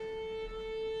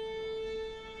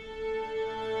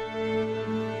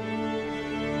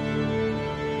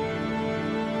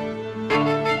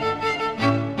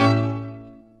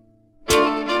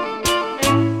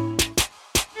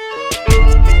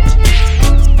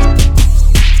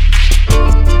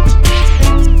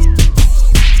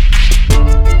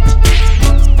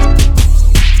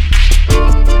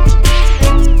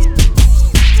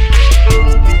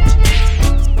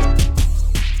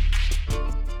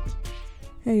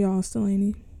Hey y'all, it's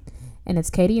Delaney. And it's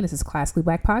Katie, and this is Classically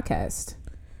Black Podcast,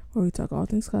 where we talk all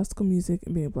things classical music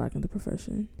and being black in the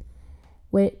profession.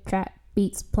 with trap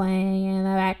beats playing in the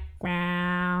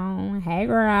background. Hey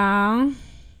girl.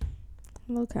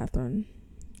 Hello, Catherine.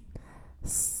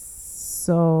 So,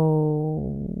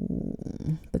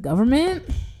 the government?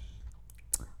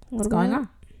 What's going on?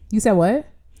 You said what?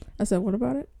 I said, what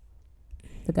about it?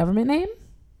 The government name?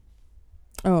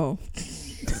 Oh.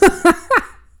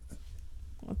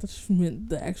 I thought you meant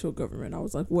the actual government. I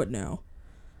was like, what now?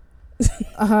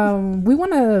 We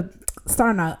want to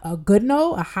start on a good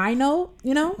note, a high note,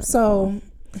 you know? So,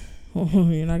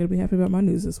 you're not going to be happy about my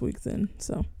news this week then,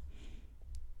 so.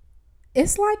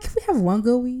 It's like, we have one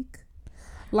good week.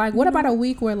 Like, what about a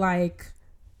week where, like,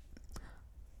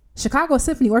 Chicago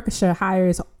Symphony Orchestra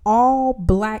hires all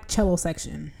black cello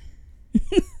section?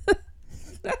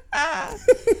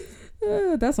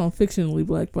 That's on Fictionally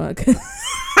Black Podcast.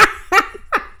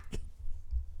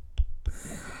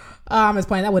 I'm just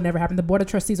playing. That would never happen. The board of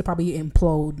trustees will probably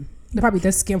implode.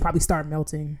 Their skin will probably start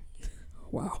melting.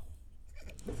 Wow.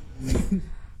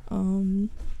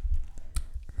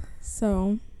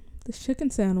 So, the chicken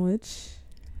sandwich.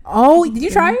 Oh, did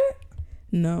you try it?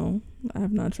 No, I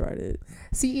have not tried it.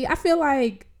 See, I feel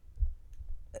like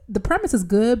the premise is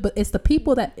good, but it's the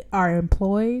people that are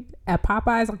employed at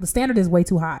Popeyes. Like, the standard is way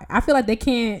too high. I feel like they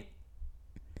can't.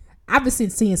 I've been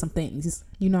seeing some things,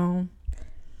 you know.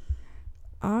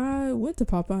 I went to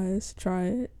Popeyes to try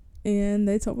it, and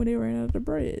they told me they ran out of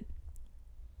bread.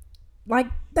 Like,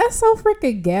 that's so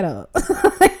freaking ghetto.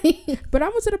 But I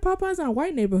went to the Popeyes in a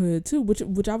white neighborhood too,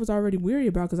 which I was already weary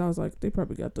about, because I was like, they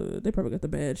probably got the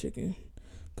bad chicken,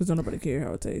 because don't nobody care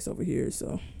how it tastes over here.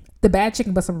 So the bad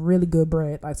chicken, but some really good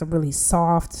bread, like some really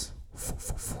soft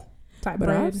type but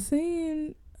bread. I've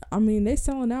seen, I mean, they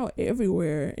selling out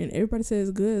everywhere, and everybody says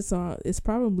it's good. So it's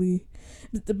probably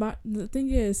the thing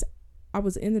is, I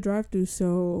was in the drive-thru,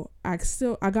 so I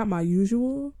got my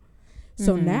usual.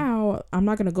 So now I'm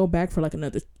not gonna go back for at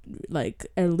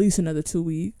least another 2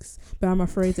 weeks. But I'm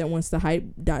afraid that once the hype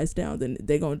dies down, then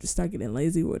they're gonna just start getting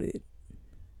lazy with it.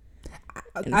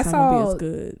 And I it's not saw gonna be as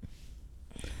good.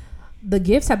 The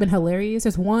gifts have been hilarious.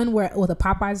 There's one with a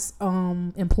Popeyes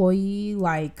employee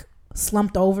like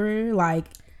slumped over on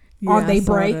they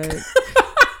break.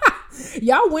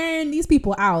 Y'all wearing these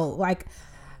people out. Like,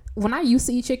 when I used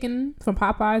to eat chicken from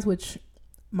Popeyes, which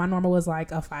my normal was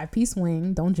like a 5-piece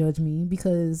wing. Don't judge me,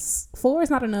 because 4 is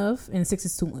not enough and 6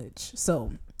 is too much.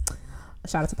 So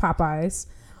shout out to Popeyes.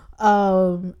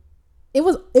 It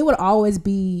would always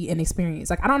be an experience.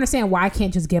 Like, I don't understand why I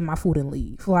can't just get my food and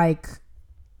leave. Like,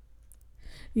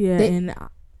 and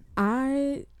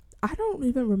I don't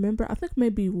even remember. I think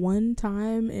maybe one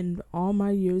time in all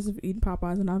my years of eating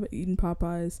Popeyes, and I've eaten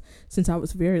Popeyes since I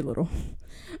was very little.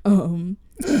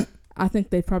 I think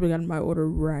they've probably gotten my order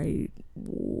right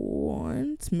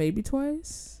once, maybe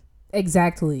twice.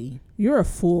 Exactly. You're a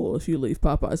fool if you leave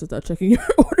Popeyes without checking your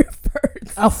order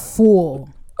first. A fool.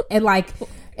 And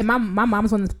my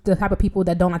mom's one of the type of people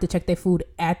that don't like to check their food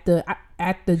at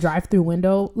the drive-through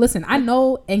window. Listen, I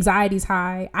know anxiety's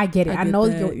high. I get it. I know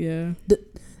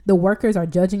the workers are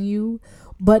judging you,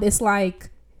 but it's like,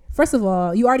 first of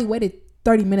all, you already waited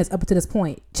 30 minutes up to this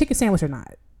point, chicken sandwich or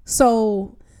not.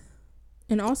 So.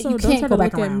 And also, don't try to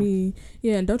look at me.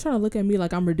 Yeah, and don't try to look at me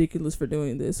like I'm ridiculous for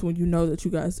doing this when you know that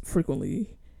you guys frequently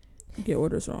get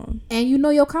orders wrong. And you know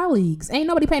your colleagues. Ain't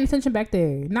nobody paying attention back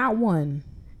there. Not one.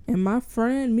 And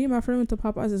me and my friend went to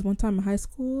Popeyes this one time in high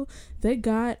school. They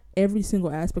got every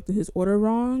single aspect of his order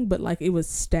wrong, but it was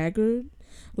staggered.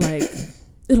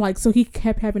 So he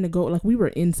kept having to go, we were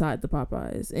inside the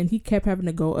Popeyes, and he kept having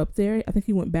to go up there. I think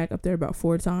he went back up there about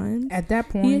 4 times. At that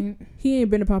point, he ain't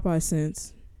been to Popeyes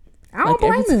since. I don't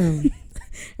blame him.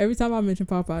 Every time I mention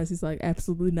Popeyes, he's like,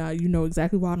 absolutely not. You know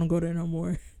exactly why I don't go there no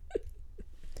more.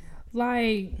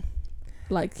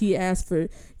 You asked for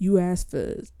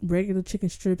regular chicken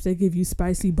strips. They give you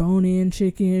spicy bone-in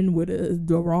chicken with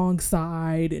the wrong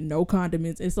side and no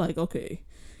condiments. It's like, okay.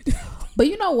 But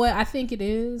you know what I think it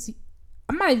is?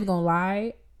 I'm not even gonna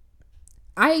lie.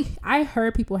 I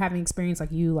heard people having experience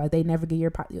like you, like they never get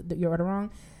your order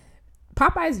wrong.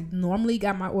 Popeyes normally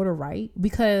got my order right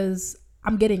because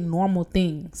I'm getting normal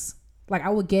things. Like, I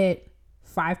would get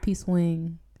 5-piece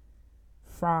wing,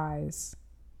 fries,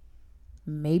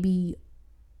 maybe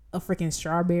a freaking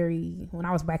strawberry. When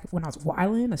I was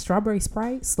wilding, a strawberry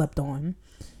Sprite, slept on,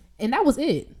 and that was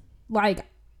it. Like,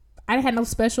 I didn't have no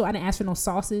special. I didn't ask for no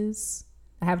sauces.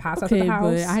 I have hot sauce at the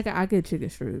house. But I get chicken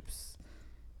strips.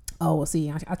 Oh, well,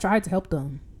 see, I tried to help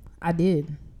them. I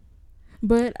did.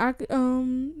 But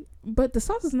but the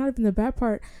sauce is not even the bad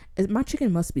part. My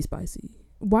chicken must be spicy.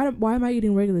 why am I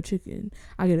eating regular chicken?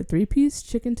 I get a 3-piece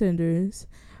chicken tenders.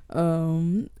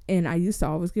 And I used to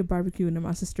always get barbecue, and then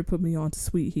my sister put me on to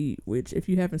sweet heat, which if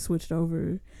you haven't switched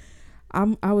over,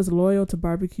 I was loyal to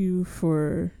barbecue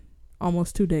for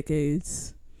almost 2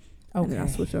 decades. Okay. And then I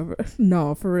switched over.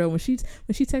 No, for real. When she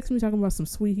texted me talking about some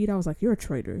sweet heat, I was like, you're a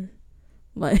traitor.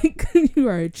 Like, you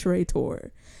are a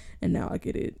traitor. And now I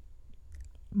get it.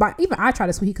 But even I try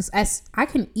to sweet heat because as I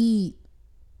can eat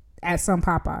at some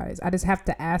Popeyes, I just have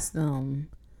to ask them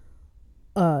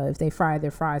if they fry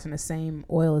their fries in the same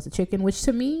oil as the chicken, which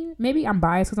to me, maybe I'm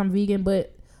biased because I'm vegan,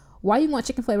 but why you want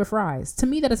chicken flavored fries? To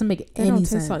me, that doesn't make any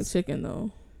sense. It don't taste like chicken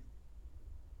though.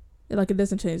 It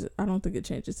doesn't change. I don't think it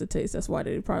changes the taste. That's why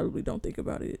they probably don't think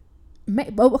about it.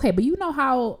 Okay, but you know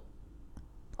how?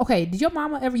 Okay, did your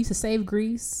mama ever used to save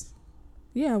grease?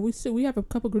 Yeah, we have a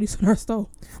cup of grease on our stove.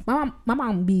 My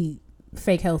mom be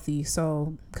fake healthy,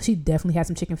 so cause she definitely had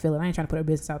some chicken fillet. I ain't trying to put her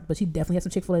business out, but she definitely had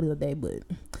some Chick-fil-A the other day. But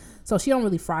so she don't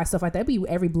really fry stuff like that. It'd be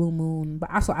every blue moon.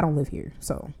 But also I don't live here,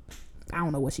 so I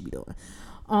don't know what she be doing.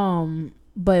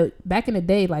 But back in the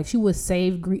day, like she would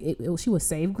save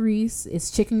grease.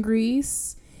 It's chicken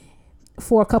grease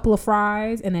for a couple of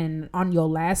fries, and then on your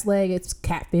last leg, it's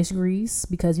catfish grease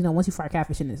because once you fry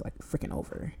catfish, it's like freaking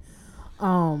over.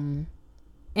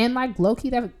 And like low key,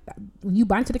 that when you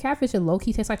bite into the catfish, it low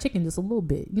key tastes like chicken just a little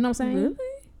bit. You know what I'm saying? Really?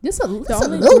 Just a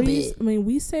little bit. I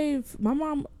mean, my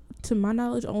mom, to my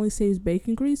knowledge, only saves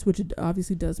bacon grease, which it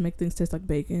obviously does make things taste like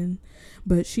bacon,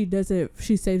 but she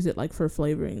saves it like for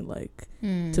flavoring, like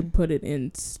to put it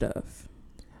in stuff.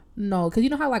 No, because you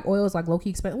know how like oil is like low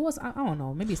key expensive. Well, I don't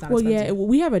know. Maybe it's not. Well, expensive. Yeah,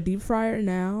 we have a deep fryer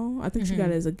now. I think she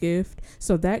got it as a gift,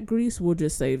 so that grease will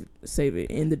just save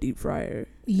it in the deep fryer.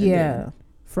 Yeah,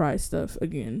 fry stuff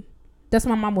again. That's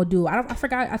what my mom would do. I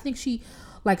forgot. I think she'll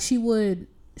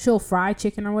fry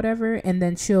chicken or whatever, and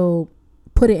then she'll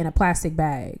put it in a plastic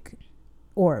bag,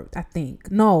 or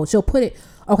she'll put it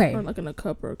or like in a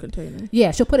cup or a container.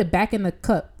 Yeah, she'll put it back in the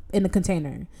cup in the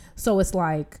container. So it's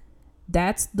like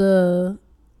this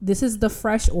is the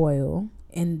fresh oil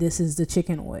and this is the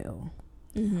chicken oil.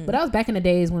 Mm-hmm. But that was back in the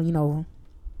days when she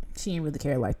didn't really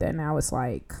care like that. Now it's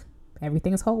like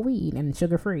everything is whole wheat and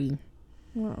sugar free.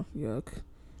 Oh, yuck.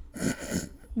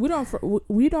 We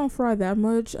don't fry that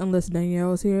much unless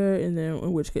Danielle's here, and then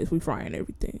in which case we frying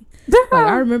everything. Like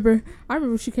I remember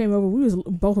she came over. We was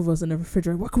both of us in the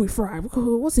refrigerator. What can we fry?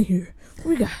 What's in here? What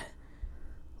we got?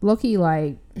 Low-key,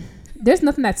 like there's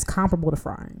nothing that's comparable to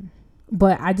frying,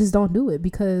 but I just don't do it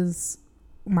because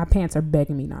my pants are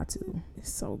begging me not to.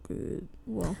 It's so good.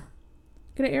 Well,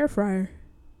 get an air fryer.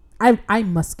 I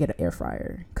must get an air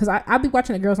fryer because I'll be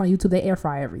watching the girls on YouTube. They air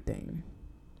fry everything.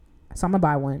 So I'm gonna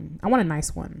buy one. I want a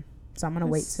nice one. So I'm gonna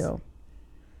wait till.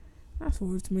 That's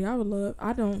forward to me. I feel like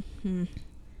I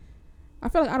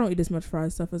don't eat as much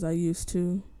fried stuff as I used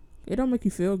to. It don't make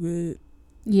you feel good.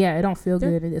 Yeah, it don't feel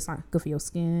good. It's not good for your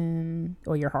skin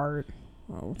or your heart.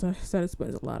 Oh, that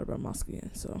explains a lot about my skin.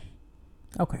 So.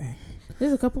 Okay.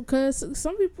 There's a couple, because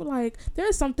some people there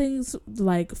are some things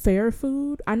like fair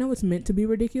food. I know it's meant to be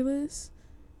ridiculous.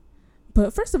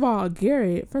 But first of all,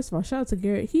 shout out to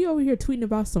Garrett. He over here tweeting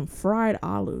about some fried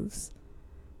olives.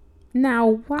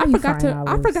 Now, why are you frying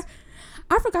olives?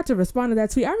 I forgot to respond to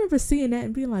that tweet. I remember seeing that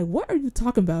and being like, "What are you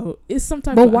talking about?" It's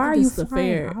sometimes. But why are you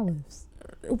frying olives?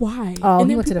 Why? Oh,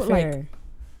 he went to the fair.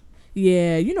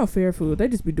 Yeah, fair food. They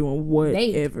just be doing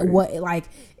whatever.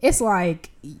 It's like.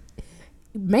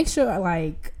 Make sure,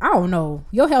 I don't know,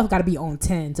 your health got to be on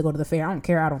 10 to go to the fair. I don't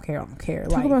care.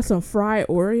 Talk about some fried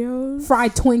Oreos,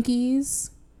 fried Twinkies.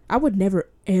 I would never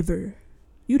ever.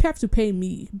 You'd have to pay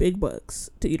me big bucks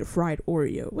to eat a fried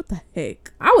Oreo. What the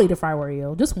heck? I would eat a fried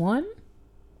Oreo, just one.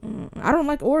 I don't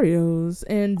like Oreos,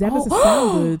 and that doesn't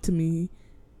sound good to me.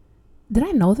 Did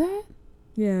I know that?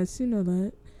 Yes, you know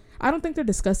that. I don't think they're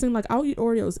disgusting. I'll eat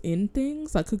Oreos in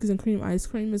things like cookies and cream ice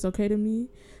cream is okay to me.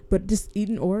 But just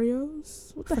eating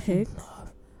Oreos? What the heck?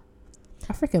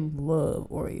 I freaking love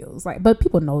Oreos. But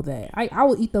people know that. I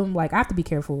will eat them. I have to be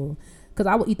careful because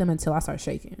I will eat them until I start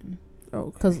shaking.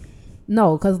 Oh, because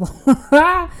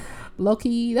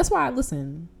low-key. That's why I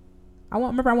listen. I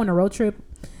went on a road trip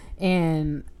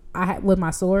and I had with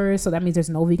my sores, so that means there's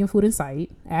no vegan food in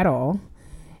sight at all.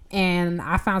 And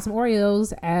I found some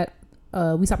Oreos at.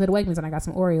 We stopped at the Wegmans and I got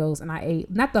some Oreos and I ate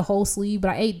not the whole sleeve, but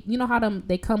I ate. You know how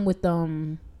they come with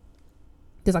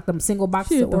There's them single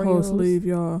boxes of Oreos. The whole sleeve,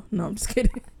 y'all. No, I'm just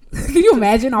kidding. Can you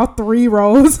imagine all 3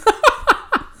 rows?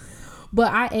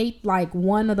 But I ate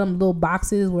one of them little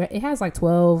boxes where it has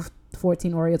 12,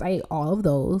 14 Oreos. I ate all of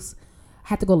those. I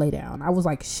had to go lay down. I was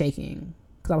shaking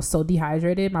because I was so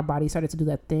dehydrated. My body started to do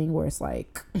that thing where it's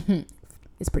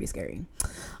it's pretty scary.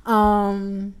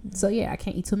 So yeah, I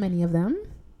can't eat too many of them,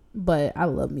 but I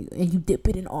love me. And you dip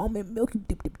it in almond milk. You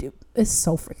dip. It's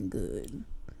so freaking good.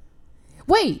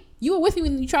 Wait, you were with me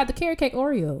when you tried the carrot cake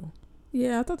Oreo.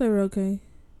 Yeah, I thought they were okay.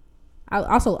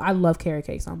 I love carrot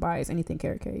cake, so I'm biased. Anything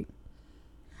carrot cake.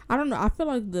 I don't know. I feel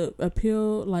like the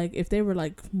appeal, like if they were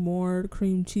like more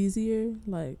cream cheesier,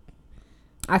 like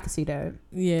I can see that.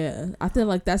 yeah, I feel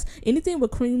like that's anything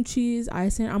with cream cheese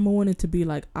icing. I'm gonna want it to be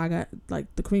like I got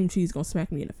like the cream cheese gonna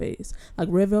smack me in the face. Like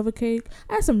red velvet cake.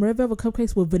 I had some red velvet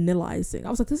cupcakes with vanilla icing. I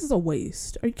was like, this is a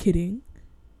waste. Are you kidding?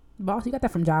 Boss, you got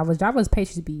that from Java's. Java's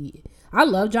pastries be. I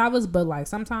love Java's, but like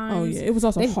sometimes. Oh yeah, it was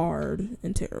also hard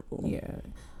and terrible. Yeah.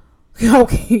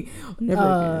 Okay. Never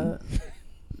again.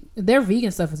 Their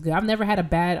vegan stuff is good. I've never had a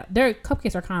bad. Their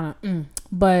cupcakes are kind of,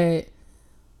 but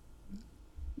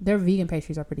their vegan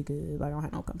pastries are pretty good. Like I don't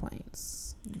have no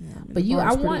complaints. Yeah, but I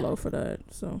pretty want low for that.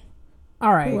 So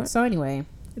all right. What? So anyway,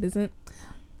 it isn't.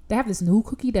 They have this new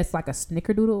cookie that's like a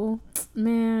snickerdoodle,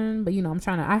 man. But I'm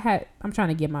trying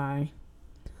to get my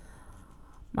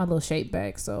little shape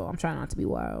back. So I'm trying not to be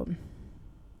wild.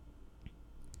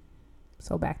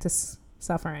 So back to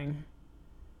suffering.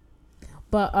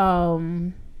 But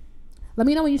let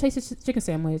me know when you taste the chicken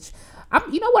sandwich.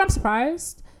 You know what? I'm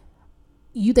surprised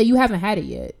that you haven't had it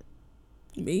yet.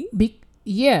 Me?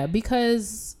 Yeah,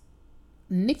 because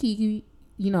Nikki,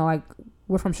 like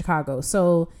we're from Chicago,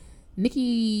 so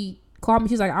Nikki called me.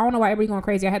 She's like, I don't know why everybody going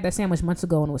crazy. I had that sandwich months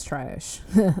ago and it was trash.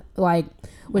 Like,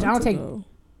 which months I don't ago.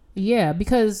 Take. Yeah,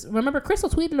 because remember Crystal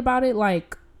tweeted about it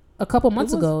like a couple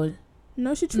months ago.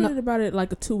 No, she tweeted about it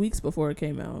like 2 weeks before it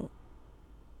came out.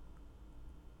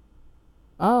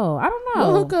 Oh, I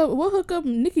don't know. What hookup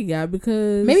Nikki got?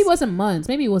 Because maybe it wasn't months.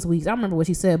 Maybe it was weeks. I don't remember what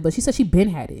she said, but she said she been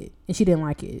had it and she didn't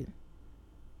like it.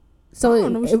 So I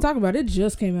don't know what she's talking about. It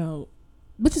just came out,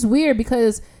 which is weird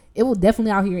because it was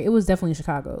definitely out here. It was definitely in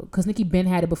Chicago because Nikki been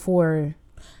had it before.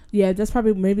 Yeah, that's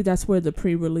where the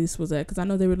pre-release was at because I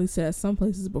know they released it at some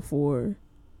places before.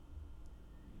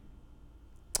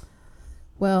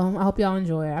 Well, I hope y'all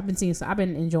enjoy it. I've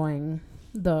been enjoying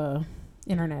the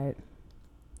internet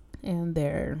and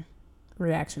their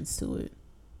reactions to it.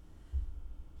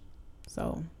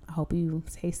 So I hope you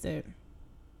taste it.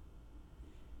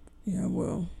 Yeah,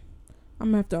 well, I'm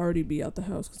gonna have to already be out the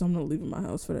house because I'm not leaving my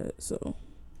house for that. So,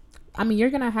 I mean, you're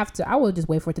gonna have to. I will just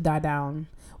wait for it to die down.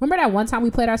 Remember that one time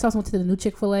we played ourselves and went to the new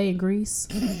Chick-fil-A in Greece?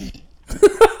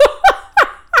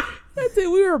 That's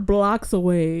it. We were blocks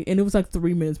away, and it was like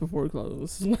 3 minutes before it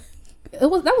closed. That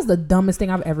was the dumbest thing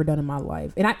I've ever done in my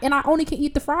life, and I only can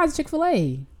eat the fries at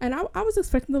Chick-fil-A. And I was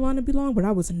expecting the line to be long, but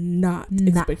I was not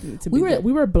expecting it to be.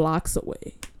 We were blocks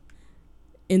away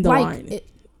in the line.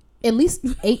 At least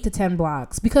 8 to 10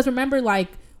 blocks, because remember, like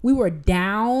we were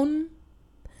down,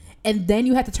 and then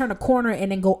you had to turn a corner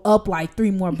and then go up like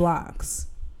 3 more blocks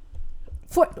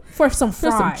for some fries,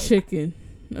 for some chicken.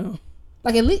 No,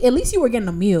 like at least you were getting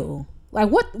a meal. Like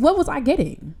what was I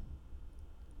getting?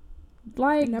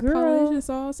 Like and that Polynesian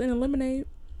sauce and a lemonade.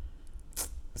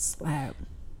 Slap.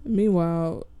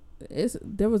 Meanwhile,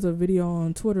 there was a video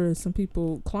on Twitter of some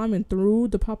people climbing through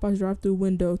the Popeyes drive-through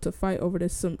window to fight over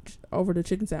the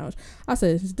chicken sandwich. I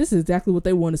said, this is exactly what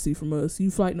they want to see from us.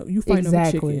 You fighting over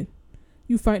chicken.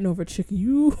 You fighting over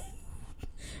chicken.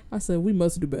 I said, we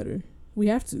must do better. We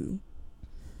have to.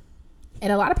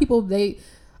 And a lot of people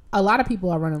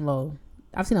are running low.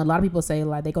 I've seen a lot of people say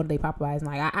like they go to their Popeyes and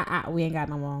like we ain't got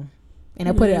no more. And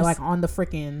they put it like on the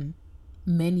freaking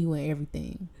menu and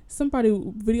everything. Somebody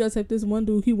videotaped this one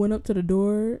dude. He went up to the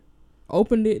door,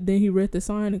 opened it, then he read the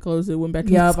sign and closed it. Went back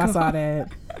to his car. I saw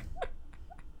that.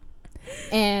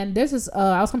 And there's this.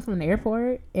 I was coming from the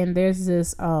airport, and there's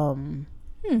this Popeyes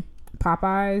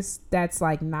that's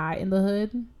like not in the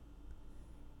hood,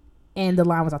 and the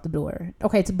line was out the door.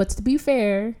 Okay, but to be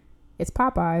fair, it's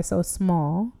Popeyes, so it's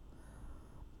small,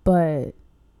 but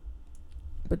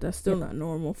that's still not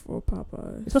normal for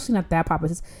Popeyes. Especially not that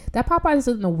Popeyes. That Popeyes is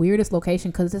in the weirdest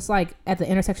location because it's like at the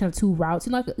intersection of 2 routes.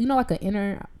 Like an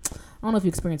inner. I don't know if you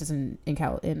experience this in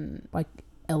like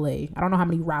LA. I don't know how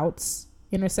many routes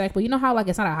intersect, but you know how like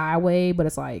it's not a highway, but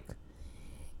it's like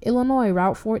Illinois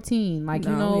Route 14. Like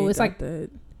it's like that.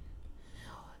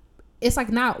 It's like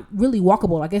not really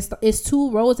walkable. Like it's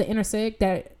 2 roads that intersect.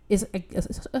 That is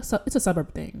it's a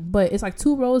suburb thing, but it's like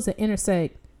 2 roads that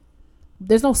intersect.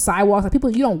 There's no sidewalks. Like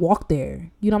you don't walk there.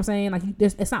 You know what I'm saying? Like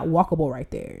it's not walkable right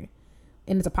there.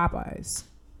 And it's a Popeyes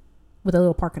with a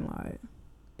little parking lot.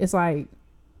 It's like,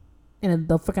 and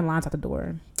the freaking line's at the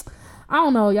door. I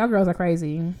don't know. Y'all girls are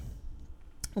crazy.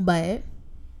 But,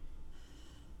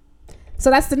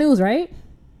 so that's the news, right?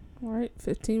 All right.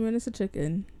 15 minutes of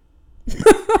chicken.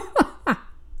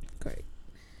 Great.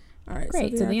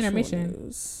 Great, to the intermission.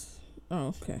 News. Oh,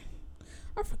 okay.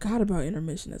 I forgot about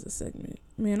intermission as a segment.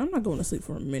 Man, I'm not going to sleep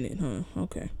for a minute, huh?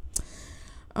 Okay.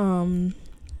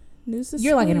 News this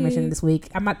You're like week. intermission this week.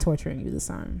 I'm not torturing you this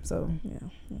time, so Yeah,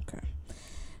 okay.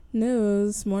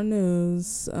 News, more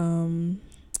news.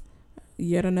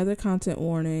 Yet another content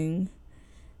warning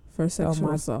for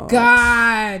sexual assault.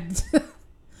 God.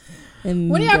 And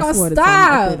when are y'all guess gonna what? stop?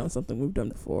 It's an update on something we've done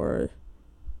before.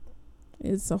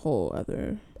 It's a whole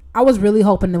other. I was really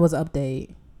hoping there was an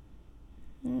update.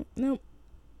 Nope.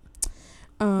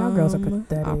 Y'all girls are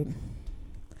pathetic.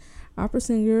 Opera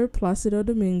singer Placido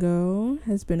Domingo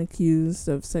has been accused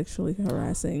of sexually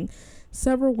harassing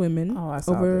several women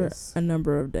over a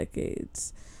number of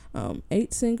decades.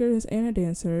 8 singers and a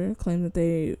dancer claim that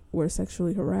they were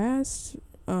sexually harassed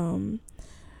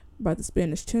by the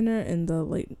Spanish tenor in the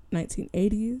late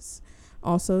 1980s.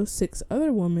 Also, 6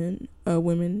 other women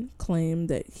claim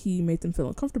that he made them feel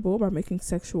uncomfortable by making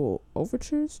sexual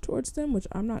overtures towards them, which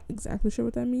I'm not exactly sure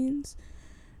what that means.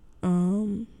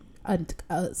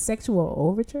 A sexual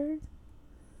overture?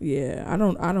 Yeah, I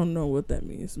don't know what that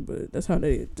means, but that's how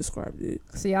they described it.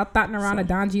 So y'all thoughting around a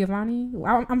Don Giovanni?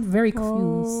 I'm very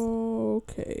confused.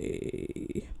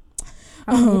 Okay.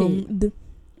 I don't get it.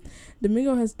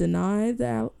 Domingo has denied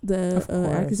the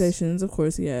accusations. Of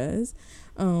course he has.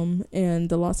 And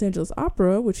the Los Angeles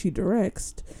Opera, which he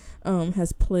directs,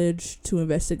 has pledged to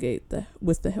investigate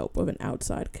with the help of an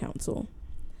outside counsel.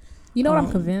 You know what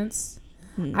I'm convinced?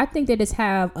 I think they just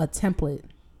have a template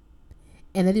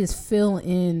and they just fill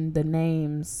in the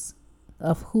names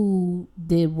of who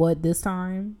did what this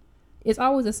time. It's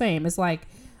always the same. It's like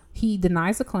he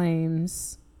denies the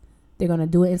claims. They're going to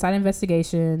do an inside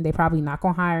investigation. They probably not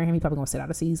going to hire him. He probably going to sit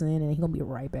out a season and he's going to be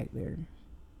right back there.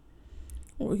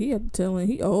 Well, he had to tell him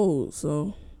he old,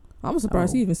 so I'm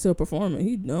surprised he even still performing.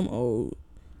 He dumb old.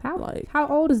 How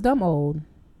old is dumb old?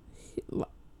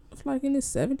 Like in his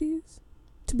 70s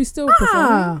to be still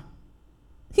performing.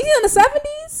 He's in the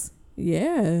 70s.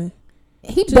 Yeah,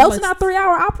 he belting out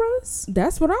 3-hour operas.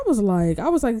 That's what I was like. I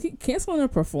was like, he canceling a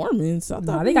performance.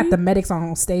 No, they got the medics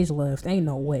on stage left. Ain't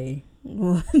no way.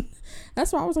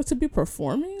 That's why I was like, to be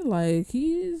performing, like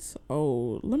he's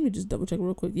old. Let me just double check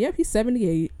real quick. Yep, he's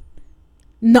 78.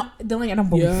 No, Delaney, I don't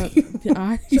believe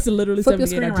you. He's literally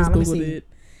 78. I just googled it.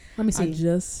 Let me see. I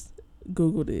just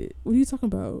googled it. What are you talking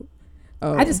about?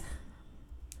 Oh,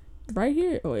 right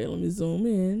here. Oh wait, let me zoom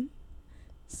in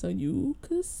so you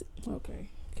could see. Okay,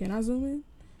 can I zoom in?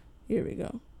 Here we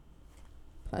go.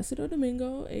 Placido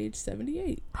Domingo, age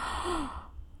 78.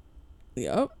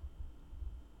 Yep.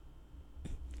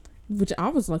 Which I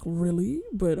was like, really?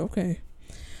 But okay.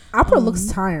 Opera looks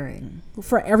tiring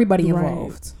for everybody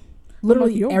involved.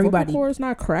 Literally, your everybody. Vocal cord is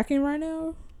not cracking right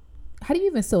now. How do you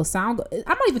even still sound good?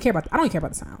 I don't even care about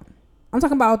the sound. I'm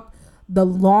talking about the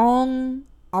long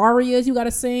arias you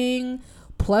gotta sing,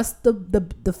 plus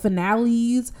the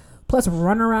finales, plus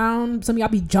run around. Some of y'all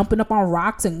be jumping up on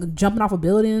rocks and jumping off of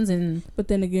buildings, and but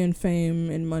then again,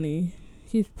 fame and money.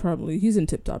 He's in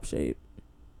tip top shape.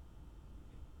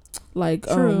 Like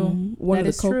true.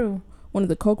 One of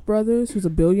the Koch brothers, who's a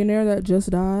billionaire that just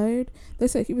died. They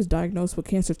said he was diagnosed with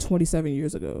cancer 27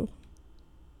 years ago.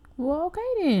 Well, okay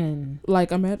then.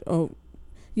 Like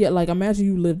imagine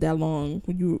you lived that long.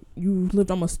 You lived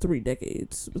almost 3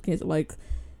 decades with cancer. Like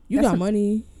got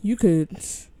money, you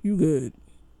good.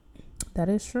 That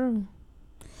is true.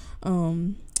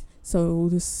 So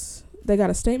they got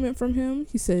a statement from him.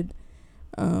 He said,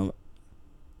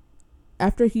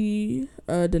 after he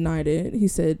denied it, he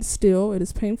said, "Still, it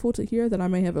is painful to hear that I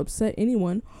may have upset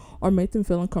anyone or made them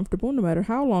feel uncomfortable, no matter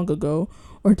how long ago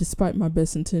or despite my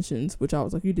best intentions." Which I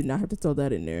was like, you did not have to throw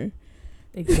that in there.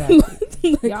 Exactly.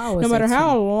 No matter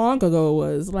how long ago it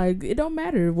was, like, it don't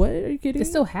matter. What, are you kidding? It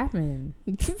still happened.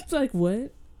 It's like,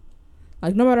 what?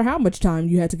 Like, no matter how much time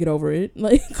you had to get over it,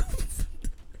 like,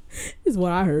 is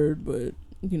what I heard. But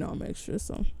I'm extra,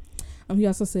 so. He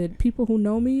also said, "People who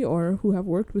know me or who have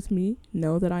worked with me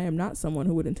know that I am not someone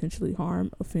who would intentionally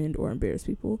harm, offend, or embarrass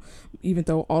people, even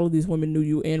though all of these women knew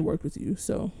you and worked with you."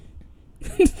 So,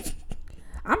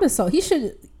 I'm just he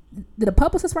should. Did a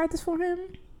publicist write this for him?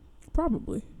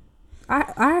 Probably.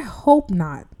 I hope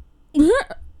not.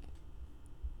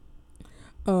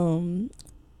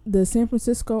 The San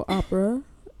Francisco Opera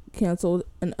canceled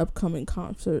an upcoming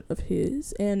concert of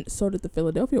his, and so did the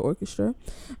Philadelphia Orchestra,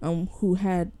 who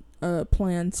had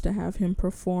plans to have him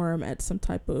perform at some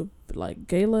type of like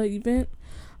gala event,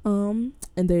 and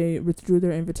they withdrew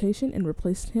their invitation and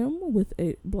replaced him with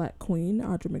a black queen,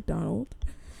 Audra McDonald.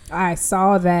 I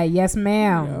saw that. Yes,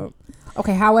 ma'am. Yep.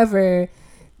 Okay, however,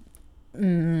 I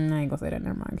ain't gonna say that.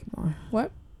 Never mind. Keep going.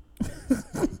 What?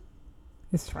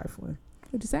 It's trifling.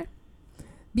 What'd you say?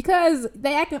 Because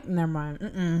they act. Never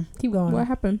mind. Keep going. What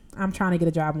happened? I'm trying to get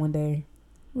a job one day.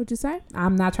 What'd you say?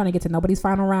 I'm not trying to get to nobody's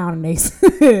final round,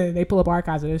 and they pull up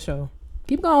archives of this show.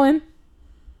 Keep going.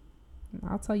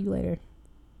 I'll tell you later.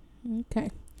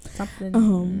 Okay.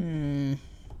 Something.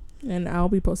 And I'll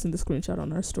be posting the screenshot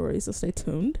on our story, so stay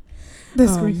tuned. The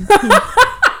screen.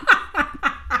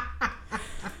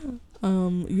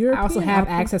 European I also have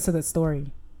access to the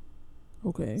story.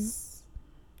 Okay.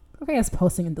 Okay, it's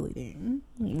posting and deleting.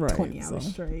 Right. 20 hours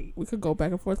straight. We could go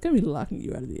back and forth. Can be locking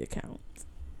you out of the account.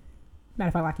 Not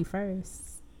if I lock you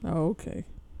first. Oh, okay.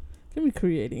 Can be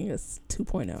creating a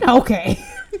 2.0. Okay.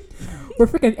 We're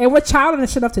freaking, and we're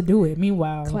childish enough to do it.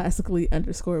 Meanwhile, Classically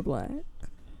 _black.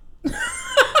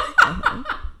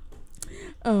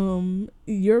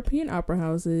 European opera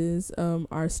houses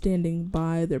are standing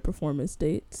by their performance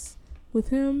dates with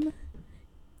him,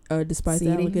 despite the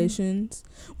allegations.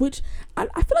 Which I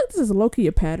feel like this is low-key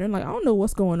a pattern. Like, I don't know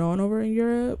what's going on over in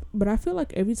Europe, but I feel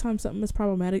like every time something is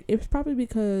problematic, it's probably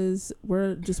because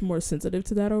we're just more sensitive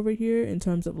to that over here in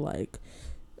terms of like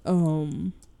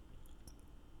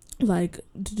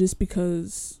just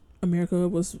because America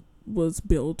was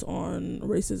built on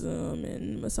racism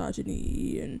and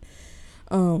misogyny and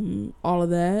all of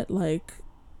that, like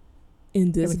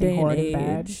in this day and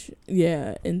age.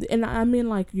 Yeah, and I mean,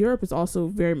 like, Europe is also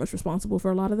very much responsible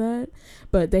for a lot of that,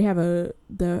 but they have I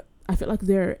feel like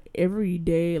their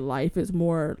everyday life is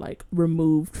more like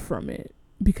removed from it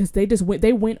because they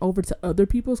went over to other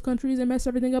people's countries and messed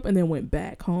everything up and then went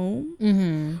back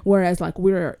home. Whereas like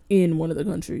we're in one of the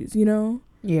countries, you know.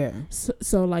 Yeah.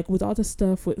 So like with all the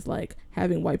stuff with like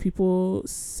having white people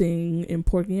sing in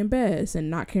Porgy and Bess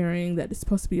and not caring that it's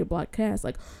supposed to be a black cast,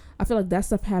 like I feel like that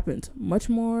stuff happens much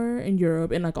more in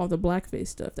Europe, and like all the blackface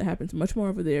stuff that happens much more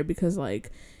over there because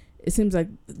like it seems like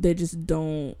they just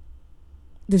don't.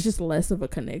 There's just less of a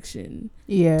connection.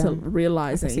 Yeah. To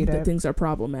realizing that things are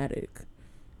problematic.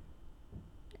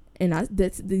 And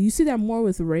you see that more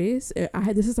with race.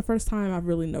 This is the first time I've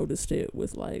really noticed it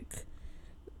with like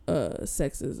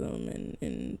sexism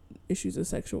and issues of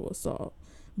sexual assault,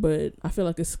 but I feel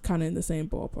like it's kind of in the same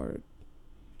ballpark.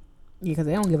 Yeah, because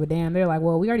they don't give a damn. They're like,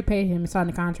 well, we already paid him, signed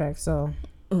the contract, so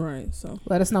right. So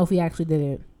let us know if he actually did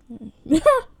it.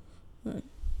 Right.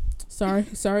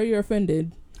 Sorry, you're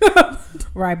offended.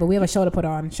 Right, but we have a show to put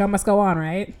on. Show must go on,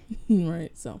 right?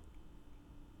 Right. So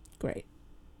great.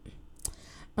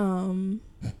 The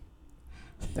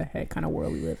heck kind of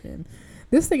world we live in.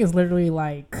 This thing is literally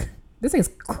like. This thing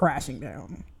is crashing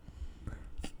down.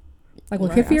 Like when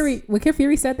Kid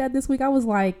Fury said that this week, I was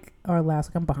like, or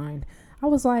last week, I'm behind. I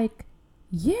was like,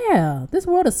 yeah, this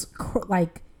world is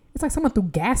like, it's like someone threw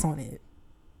gas on it.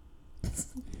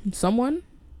 Someone?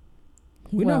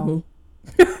 We know who.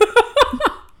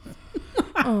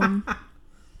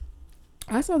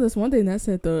 I saw this one thing that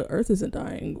said the Earth isn't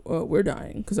dying. We're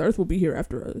dying because the Earth will be here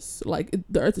after us. Like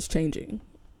the Earth is changing.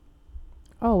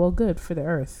 Oh, well, good for the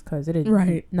Earth because it is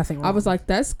nothing wrong. I was like,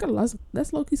 that's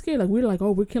low-key scary. Like, we're like, oh,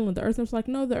 we're killing the Earth. I was like,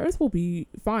 no, the Earth will be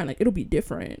fine. Like, it'll be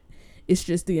different. It's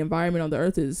just the environment on the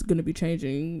Earth is going to be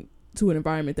changing to an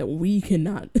environment that we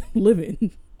cannot live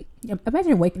in. Yeah,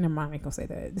 imagine waking up. I'm not going to say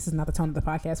that. This is not the tone of the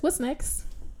podcast. What's next?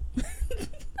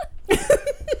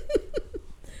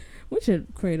 We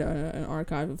should create an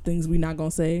archive of things we're not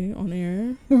going to say on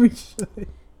air. We should.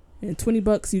 And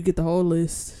 $20, you get the whole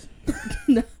list.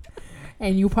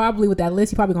 And you probably, with that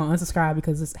list, you probably gonna unsubscribe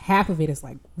because half of it is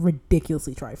like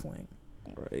ridiculously trifling.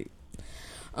 Right.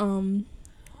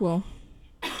 Well,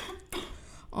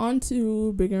 on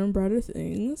to bigger and brighter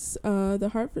things. The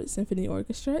Hartford Symphony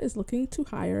Orchestra is looking to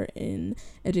hire an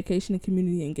education and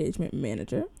community engagement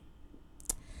manager.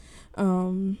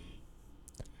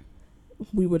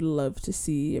 We would love to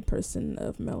see a person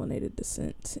of melanated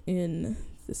descent in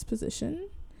this position.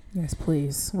 Yes,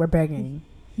 please. We're begging.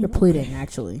 We're pleading,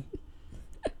 actually.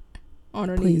 On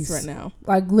our knees right now.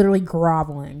 Like literally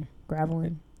groveling at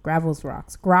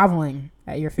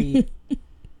your feet.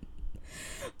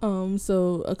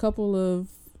 So a couple of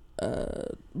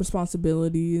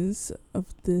responsibilities of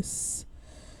this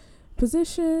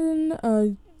position.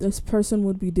 This person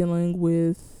would be dealing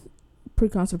with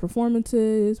pre-concert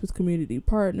performances with community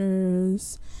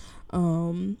partners,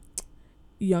 young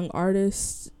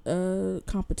artists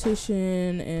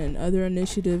competition, and other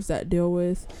initiatives that deal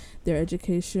with their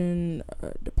education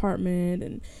department,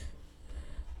 and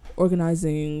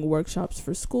organizing workshops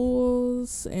for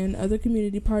schools and other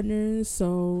community partners.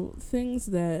 So things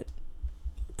that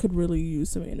could really use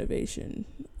some innovation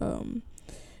in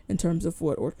terms of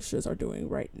what orchestras are doing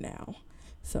right now.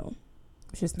 So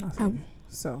it's just nothing.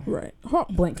 So right,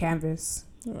 blank canvas.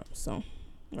 So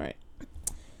Right.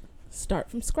 Start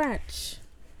from scratch.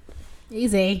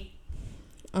 Easy.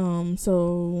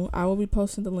 So I will be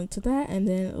posting the link to that, and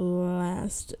then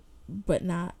last but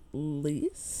not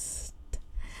least,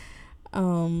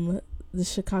 the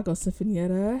Chicago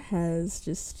Sinfonietta has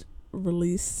just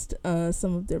released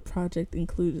some of their project,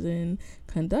 including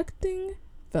conducting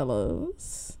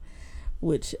fellows,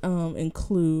 which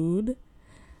include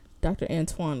Dr.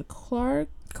 Antoine Clark.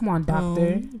 Come on,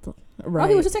 doctor. Right. Oh,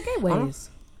 he was just at Gateways.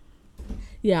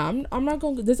 Yeah, I'm not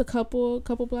going. There's a couple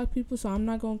black people, so I'm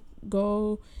not going to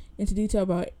go into detail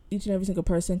about each and every single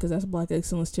person because that's Black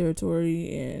excellence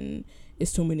territory, and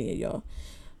it's too many of y'all.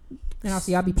 And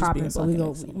also, y'all be popping, so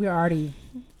we're already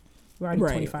right,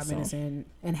 25 so. minutes in,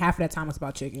 and half of that time was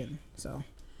about chicken. So.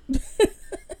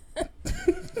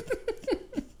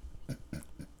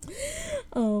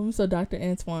 So Dr.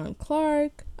 Antoine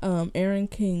Clark, Aaron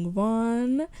King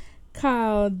Vaughn,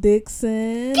 Kyle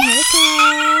Dixon. Yeah! Hey,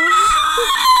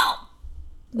 Kyle.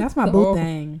 That's my boo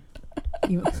thing.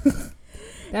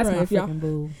 That's right, my freaking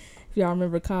boo. If y'all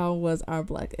remember, Kyle was our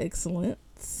Black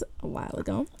excellence a while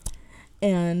ago.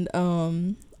 And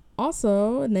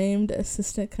also named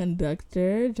assistant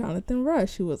conductor Jonathan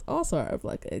Rush, who was also our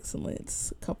Black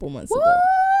excellence a couple months ago.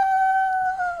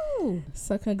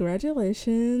 So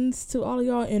congratulations to all of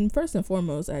y'all, and first and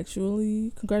foremost,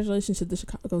 actually, congratulations to the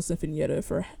Chicago Sinfonietta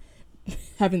for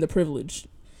having the privilege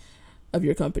of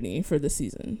your company for this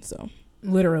season. So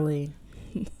literally,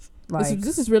 like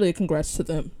this is really a congrats to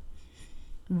them.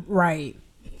 Right,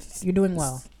 you're doing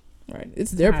well. Right, it's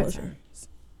their pleasure.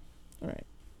 All right.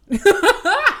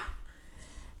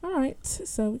 All right,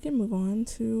 so we can move on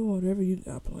to whatever you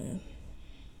got planned.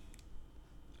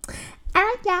 All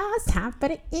right, y'all, it's time for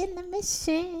the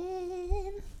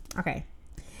intermission. Okay,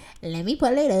 let me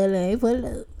pull it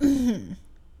up.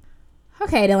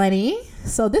 Okay, Delaney,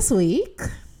 so this week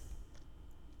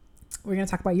we're gonna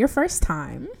talk about your first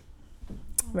time.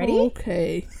 Ready?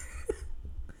 Okay.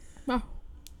 Wow.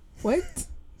 What?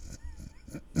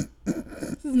 This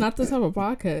is not the type of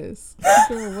podcast.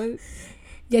 What?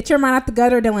 Get your mind out the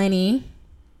gutter, Delaney.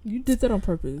 You did that on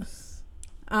purpose.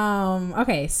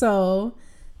 Okay, so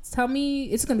tell me,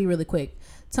 it's gonna be really quick.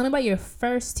 Tell me about your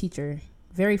first teacher.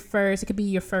 Very first. It could be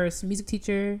your first music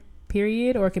teacher,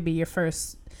 period, or it could be your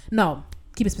first. No,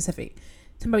 keep it specific.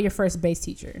 Tell me about your first bass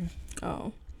teacher.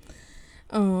 Oh.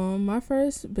 My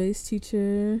first bass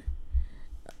teacher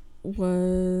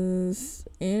was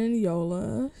in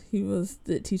Yola. He was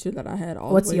the teacher that I had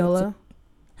all What's the way Yola?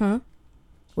 Huh?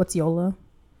 What's Yola?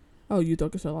 Oh, Youth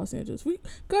Orchestra Los Angeles. Girl,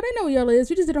 they know what Yola is.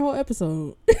 We just did a whole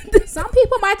episode. Some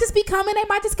people might just be coming. They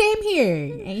might just came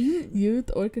here. And Youth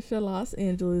Orchestra Los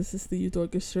Angeles is the youth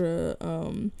orchestra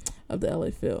of the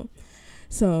LA Phil.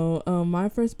 So my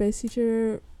first bass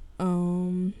teacher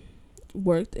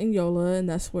worked in Yola, and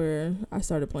that's where I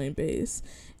started playing bass.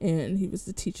 And he was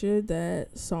the teacher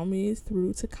that saw me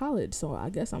through to college. So I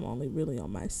guess I'm only really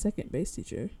on my second bass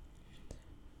teacher.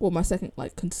 Well, my second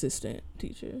consistent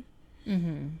teacher.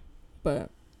 Mm-hmm.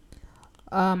 But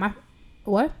my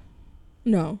what?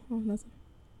 No, nothing.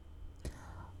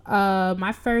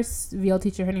 My first VO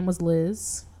teacher, her name was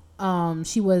Liz.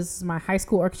 She was my high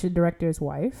school orchestra director's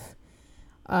wife.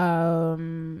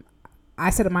 I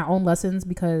set up my own lessons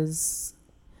because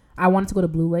I wanted to go to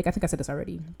Blue Lake. I think I said this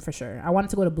already, for sure. I wanted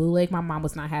to go to Blue Lake. My mom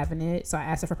was not having it, so I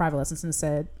asked her for private lessons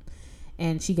instead,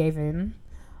 and she gave in.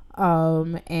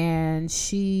 And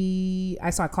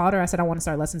I called her. I said, I want to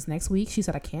start lessons next week. She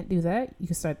said, I can't do that. You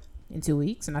can start in 2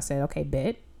 weeks. And I said, okay,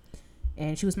 bet.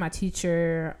 And she was my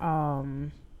teacher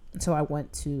until I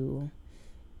went to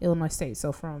Illinois State.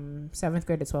 So from 7th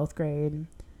grade to 12th grade.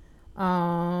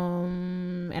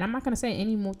 And I'm not going to say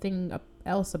any more thing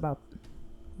else about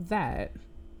that.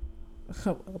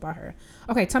 About her.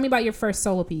 Okay, tell me about your first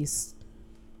solo piece.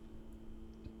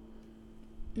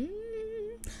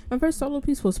 My first solo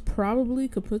piece was probably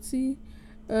Capuzzi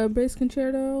bass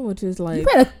concerto, which is like... You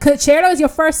played a concerto as your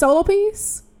first solo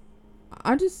piece?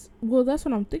 that's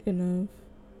what I'm thinking of.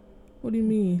 What do you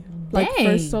mean? Dang. Like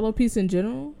first solo piece in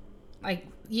general? Like,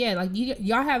 yeah, like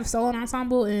y'all have solo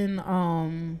ensemble in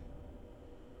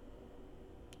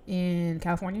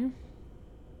California?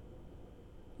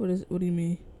 What do you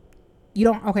mean? You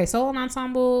don't... Okay, solo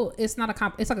ensemble, it's not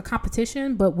it's like a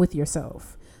competition, but with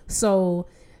yourself. So...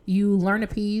 You learn a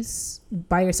piece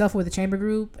by yourself with a chamber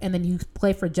group, and then you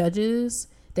play for judges.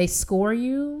 They score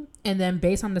you, and then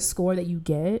based on the score that you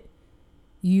get,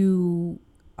 you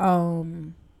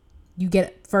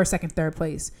get first, second, third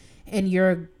place. And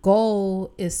your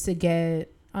goal is to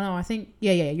get... Oh, no, I think...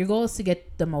 Yeah. Your goal is to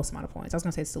get the most amount of points. I was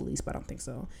going to say it's the least, but I don't think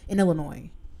so. In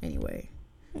Illinois, anyway.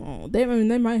 Oh, they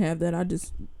might have that. I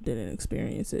just didn't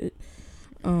experience it.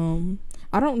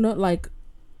 I don't know. Like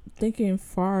thinking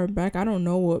far back, I don't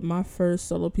know what my first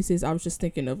solo piece is. I was just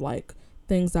thinking of like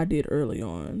things I did early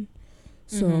on.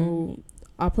 So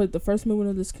I played the first movement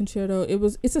of this concerto.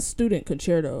 It's a student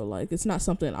concerto. Like it's not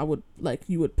something I would like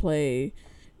you would play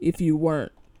if you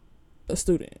weren't a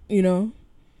student. You know.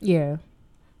 Yeah.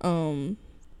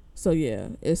 So yeah,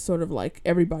 it's sort of like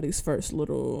everybody's first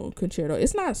little concerto.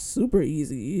 It's not super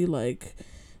easy, like,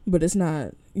 but it's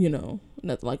not,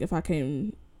 not like if I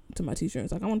came to my teacher and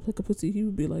was like, I want to play Kaputzi, he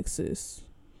would be like, sis,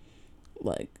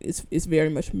 like it's very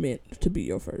much meant to be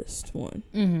your first one.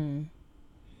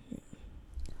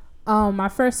 My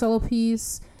first solo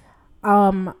piece,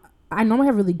 I normally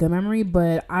have really good memory,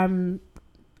 but I'm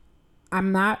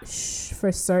not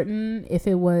for certain if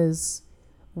it was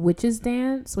Witch's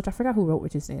Dance, which I forgot who wrote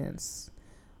Witch's Dance.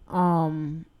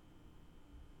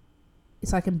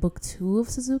 It's like in book 2 of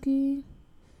Suzuki.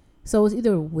 So it was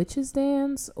either Witch's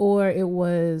Dance or it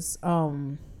was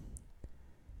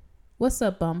what's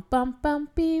up bum bum bum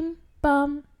beam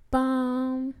bum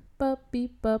bum ba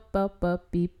beep ba ba ba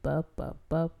beep ba ba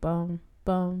ba bum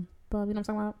bum bum. You know what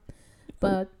I'm talking about?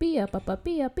 But be up ba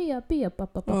be up ba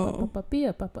be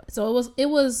up. So it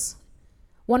was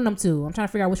one of them two. I'm trying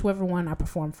to figure out whichever one I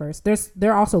performed first.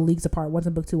 They're also leagues apart. One's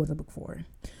in book 2, one's in book 4.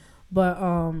 But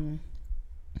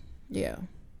yeah,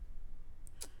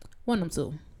 one of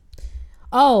them two.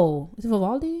 Oh, is it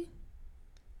Vivaldi?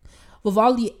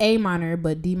 Vivaldi A minor,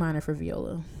 but D minor for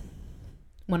viola.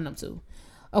 One of them two.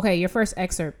 Okay, your first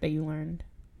excerpt that you learned.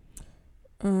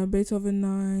 Beethoven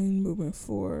 9, movement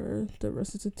 4, the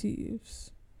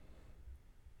recitatives.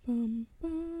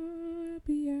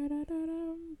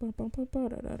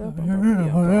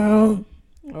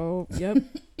 Oh, yep.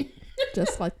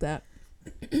 Just like that.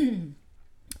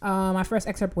 My first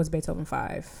excerpt was Beethoven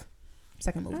 5,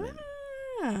 second movement.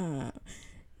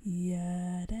 Yeah,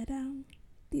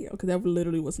 because that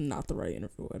literally was not the right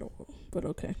interval at all. But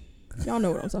okay, y'all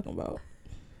know what I'm talking about.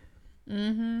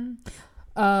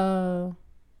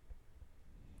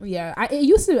 Yeah, I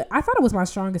thought it was my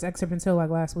strongest excerpt until like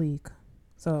last week.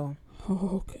 So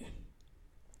okay,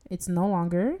 it's no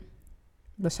longer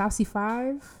the Chelsea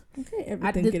 5. Okay,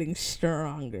 everything getting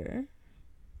stronger.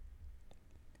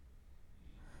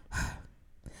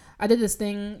 I did this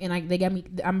thing and they gave me,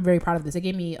 I'm very proud of this. They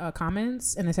gave me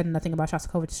comments and they said nothing about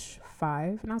Shostakovich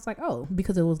 5. And I was like, oh,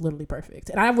 because it was literally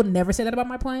perfect. And I would never say that about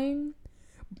my playing.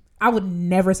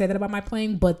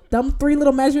 But them 3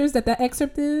 little measures that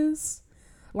excerpt is,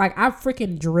 like, I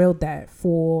freaking drilled that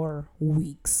for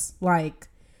weeks. Like,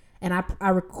 and I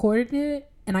recorded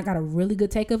it and I got a really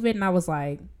good take of it. And I was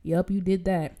like, yep, you did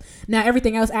that. Now,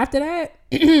 everything else after that,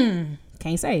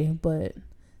 can't say, but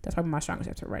that's probably my strongest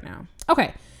excerpt right now.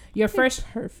 Okay. Your first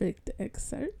perfect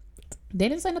excerpt. They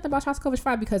didn't say nothing about Shostakovich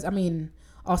 5 because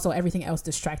also everything else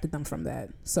distracted them from that.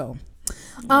 So,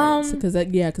 because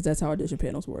that's how audition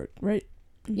panels work, right?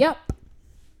 Yep.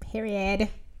 Period.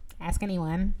 Ask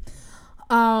anyone.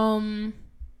 Tell me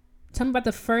about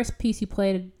the first piece you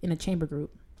played in a chamber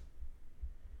group.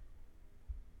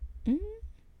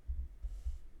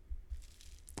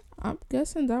 I'm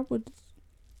guessing that would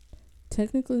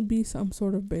technically be some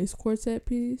sort of bass quartet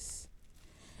piece.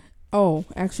 Oh,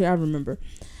 actually, I remember.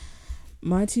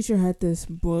 My teacher had this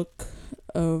book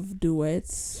of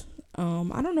duets.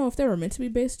 I don't know if they were meant to be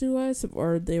bass duets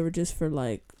or they were just for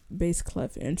like bass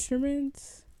clef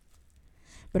instruments.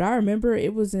 But I remember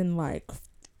it was in like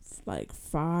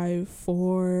 5/4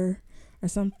 or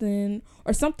something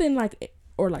like,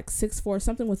 or like 6/4,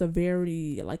 something with a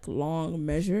very like long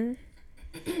measure.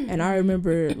 And I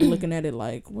remember looking at it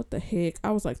like, what the heck?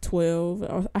 I was like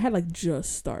 12. I had like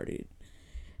just started.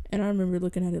 And I remember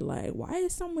looking at it like, why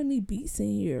is so many beats in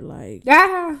here? Like,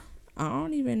 I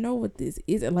don't even know what this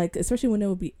is. Like, especially when there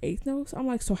would be 8th notes. I'm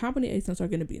like, so how many 8th notes are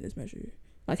going to be in this measure?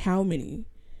 Like, how many?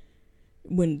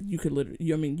 When you could literally,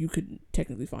 you could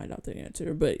technically find out the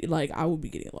answer. But, like, I would be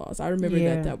getting lost. I remember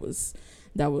that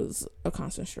was a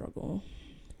constant struggle.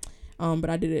 But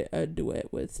I did a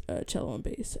duet with cello and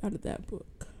bass out of that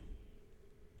book.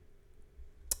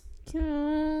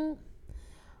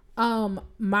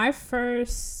 My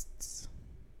first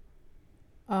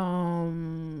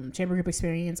chamber group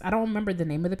experience, I don't remember the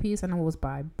name of the piece. I know it was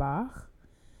by Bach.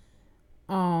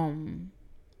 And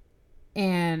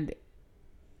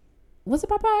was it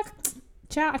by Bach?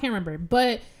 Child, I can't remember.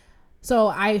 But so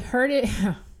I heard it.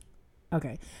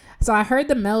 Okay. So I heard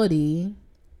the melody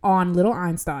on Little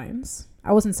Einsteins.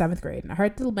 I was in 7th grade and I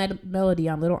heard the melody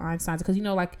on Little Einsteins because,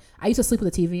 like, I used to sleep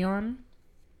with the TV on.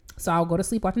 So I'll go to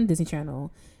sleep watching Disney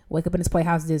Channel Wake up in this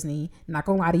Playhouse Disney. Not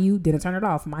gonna lie to you, didn't turn it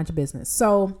off. Mind your business.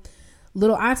 So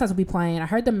Little Einsteins will be playing. I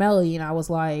heard the melody and I was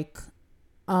like,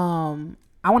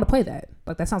 I want to play that.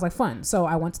 Like, that sounds like fun. So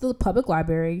I went to the public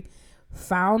library,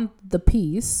 found the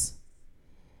piece.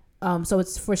 So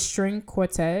it's for string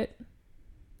quartet.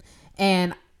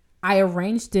 And I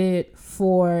arranged it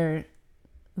for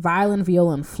violin,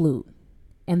 viola, and flute.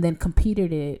 And then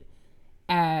competed it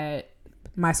at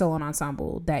my solo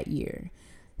ensemble that year.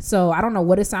 So I don't know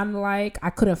what it sounded like. I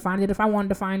couldn't find it if I wanted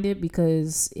to find it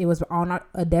because it was on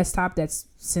a desktop that's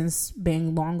since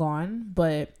been long gone.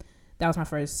 But that was my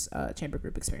first chamber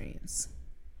group experience.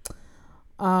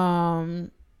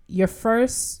 Your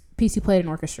first piece you played in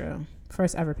orchestra,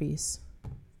 first ever piece.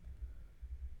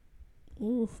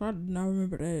 Oof, I do not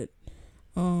remember that.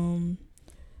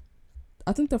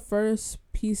 I think the first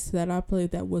piece that I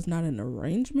played that was not an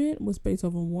arrangement was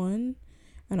Beethoven 1.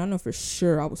 And I know for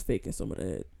sure I was faking some of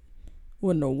that.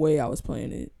 Wasn't no way I was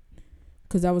playing it.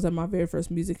 Because that was at my very first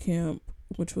music camp,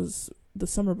 which was the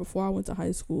summer before I went to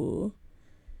high school.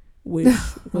 Which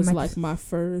was like my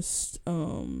first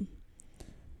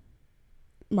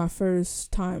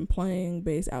time playing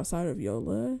bass outside of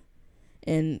viola.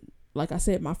 And like I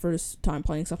said, my first time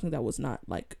playing something that was not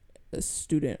like a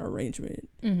student arrangement.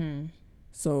 Mm-hmm.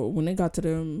 So when it got to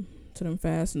them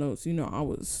fast notes, you know, I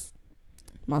was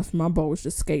my bow was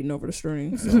just skating over the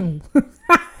strings. So.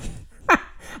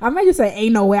 I made you say,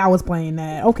 "Ain't no way I was playing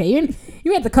that." Okay,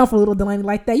 you had to come for a little Delaney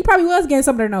like that. You probably was getting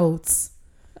some of their notes.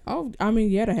 Oh, I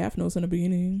mean, yeah, the half notes in the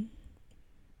beginning.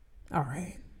 All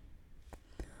right.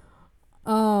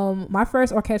 My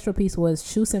first orchestral piece was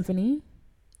Shoe Symphony.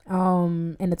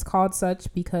 And it's called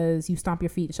such because you stomp your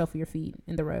feet, shuffle your feet,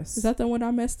 and the rest. Is that the one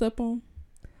I messed up on?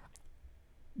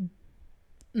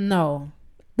 No.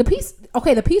 The piece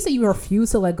that you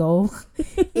refuse to let go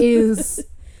is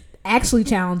actually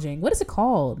challenging. What is it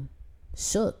called?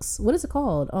 Shucks. What is it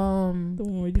called? The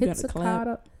one where you gotta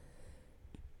clap.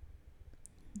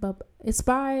 It's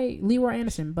by Leroy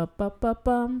Anderson. Is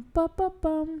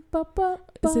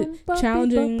it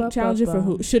challenging for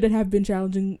who? Should it have been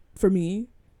challenging for me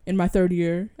in my third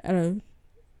year at a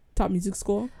top music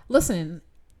school? Listen,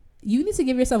 you need to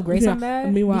give yourself grace on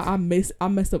that. Meanwhile, I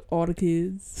messed up all the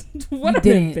kids. What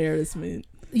an embarrassment.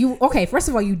 Okay, first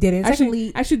of all, you didn't.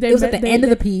 Actually, it was at the end of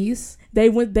the piece.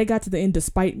 They got to the end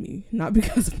despite me, not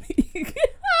because of me.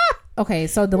 Okay,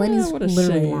 so Delaney's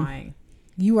literally lying.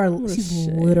 She's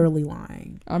literally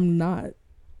lying. I'm not.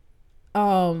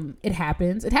 It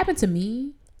happens. It happened to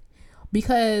me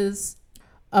because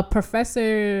a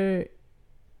professor,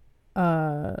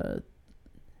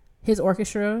 his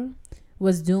orchestra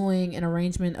was doing an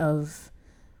arrangement of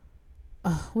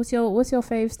what's your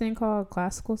faves thing called?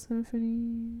 Classical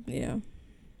symphony? Yeah.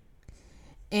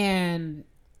 And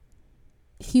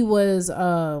he was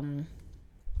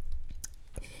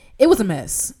it was a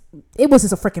mess. It was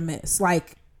just a freaking mess.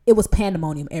 Like, it was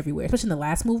pandemonium everywhere, especially in the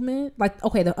last movement. Like,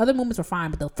 okay, the other movements were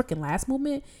fine, but the freaking last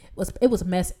movement was a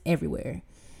mess everywhere.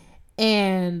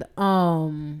 And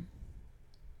so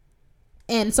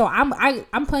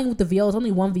I'm playing with the violas,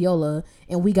 only one viola,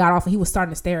 and we got off and he was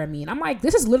starting to stare at me. And I'm like,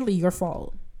 this is literally your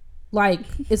fault. Like,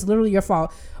 it's literally your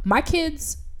fault. My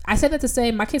kids, I said that to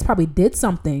say my kids probably did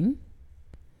something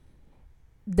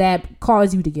that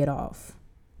caused you to get off.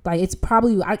 Like, it's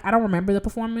probably, I don't remember the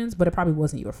performance, but it probably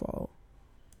wasn't your fault.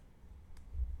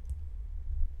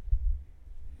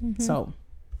 Mm-hmm. So,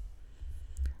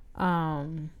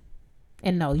 and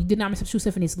no, you did not miss up Shoe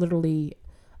Symphony. It's literally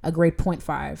a grade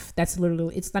 0.5. That's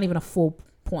literally, it's not even a full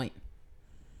point.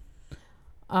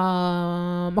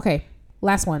 Okay,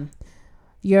 last one.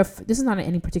 This is not in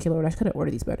any particular order. I could have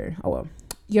ordered these better. Oh well.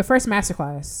 Your first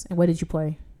masterclass, and what did you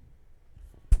play?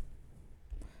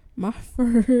 My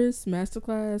first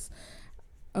masterclass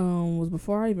was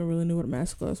before I even really knew what a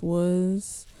masterclass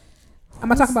was. I'm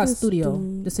not talking about studio,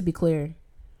 just to be clear.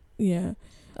 Yeah.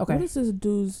 Okay. What is this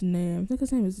dude's name? I think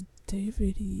his name is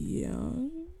David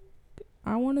Young,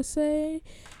 I want to say.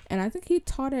 And I think he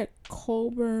taught at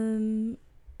Colburn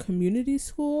Community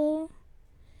School.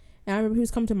 And I remember he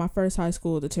was coming to my first high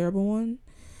school, the terrible one.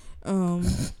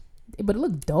 But it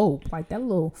looked dope. Like, that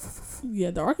little...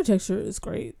 Yeah, the architecture is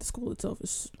great. The school itself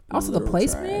is also the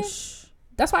placement. Trash.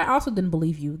 That's why I also didn't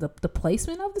believe you. The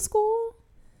placement of the school.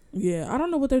 Yeah, I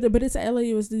don't know what they're doing, but it's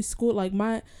LAUSD school. Like,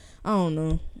 I don't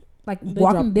know. Like,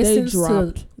 walking distance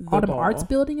to Autumn Arts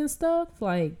building and stuff.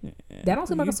 Like, that don't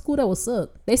seem like a school that would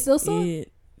suck. They still suck.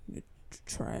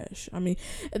 Trash. I mean,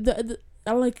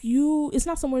 it's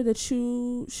not somewhere that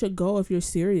you should go if you're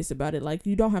serious about it. Like,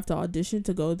 you don't have to audition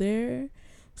to go there.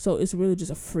 So it's really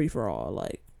just a free for all.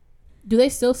 Like, do they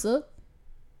still suck?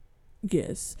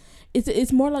 Yes,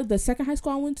 it's more like the second high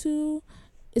school I went to.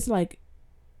 It's like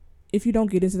if you don't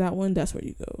get into that one, that's where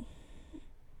you go.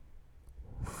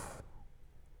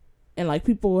 And like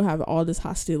people will have all this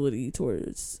hostility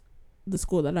towards the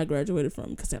school that I graduated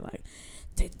from because they're like,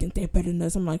 they think they're better than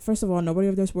us. I'm like, first of all, nobody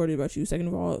over there's worried about you. Second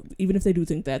of all, even if they do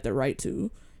think that, they're right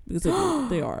to, because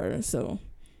they are. So,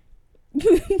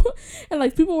 and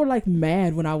like people were like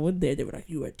mad when I went there. They were like,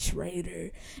 "You a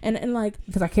traitor," and like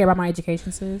because I care about my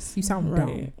education, sis. You sound right.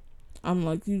 dumb. I'm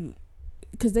like you,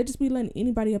 because they just be letting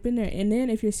anybody up in there. And then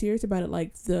if you're serious about it,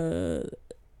 like the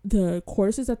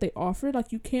courses that they offer,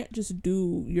 like you can't just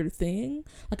do your thing.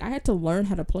 Like I had to learn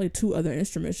how to play 2 other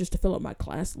instruments just to fill up my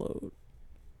class load.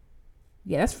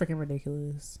 Yeah, that's freaking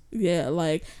ridiculous. Yeah,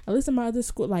 like at least in my other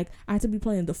school, like I had to be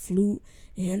playing the flute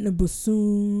and the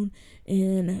bassoon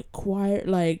and choir,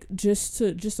 like just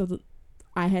so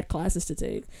I had classes to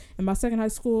take. In my second high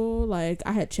school, like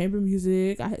I had chamber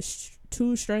music, I had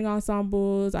 2 string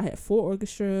ensembles, I had 4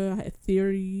 orchestra, I had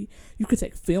theory. You could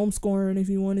take film scoring if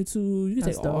you wanted to. You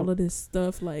could take all of this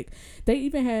stuff. Like they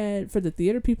even had, for the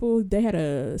theater people, they had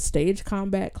a stage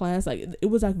combat class. Like it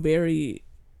was like very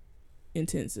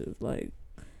intensive. Like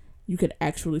you could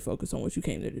actually focus on what you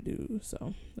came there to do.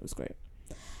 So it was great.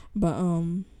 But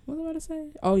what was I about to say?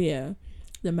 Oh yeah,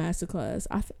 the master class.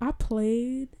 I think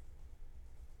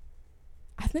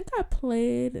I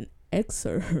played an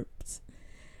excerpt,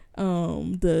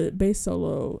 the bass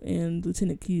solo in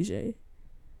Lieutenant Kijé.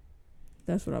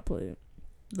 That's what I played.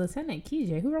 Lieutenant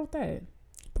Kijé, who wrote that?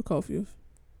 Prokofiev.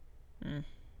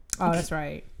 Oh, that's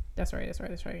right. That's right.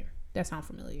 That sounds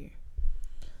familiar.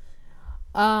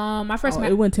 My first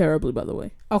it went terribly, by the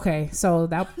way. Okay, so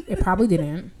that it probably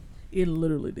didn't. It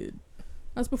literally did.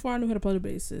 That's before I knew how to play the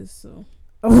basses. So.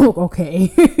 Oh,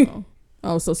 okay.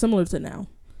 So similar to now.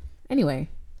 Anyway,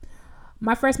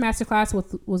 my first master class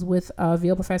was with a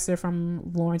viola professor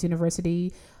from Lawrence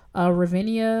University,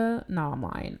 Ravinia. No, I'm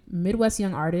lying. Midwest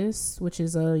Young Artists, which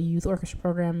is a youth orchestra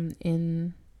program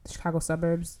in the Chicago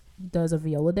suburbs, does a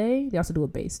viola day. They also do a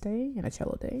bass day and a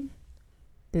cello day.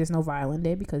 There's no violin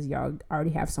day because y'all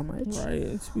already have so much.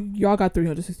 Right. Y'all got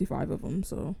 365 of them,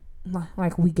 so.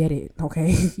 Like, we get it,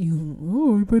 okay?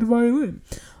 You play the violin.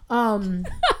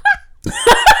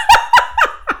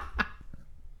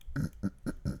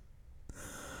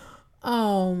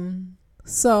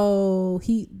 So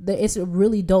it's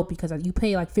really dope because you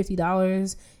pay like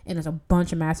 $50 and there's a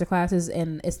bunch of master classes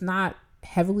and it's not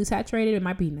heavily saturated. It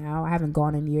might be now. I haven't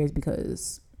gone in years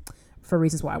because for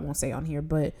reasons why I won't say on here,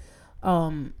 but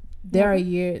there are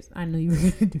years I knew you were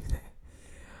gonna do that.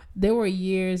 There were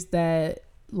years that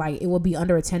like it would be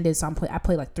under attended, so I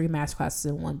play like 3 master classes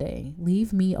in one day.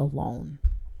 Leave me alone.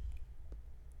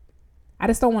 I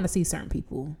just don't want to see certain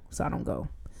people, so I don't go.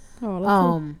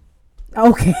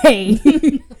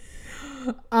 Okay.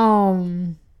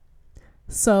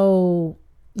 So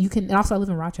you can, and also I live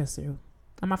in Rochester.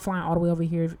 I'm not flying all the way over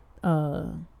here,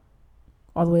 all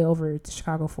the way over to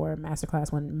Chicago for a master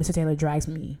class when Mr. Taylor drags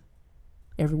me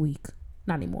every week.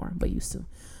 Not anymore, but used to.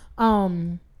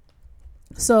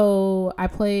 So I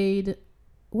played,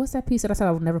 what's that piece that I said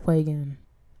I would never play again?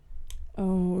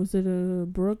 Oh, is it a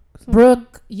Brook?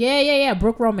 Brook, yeah.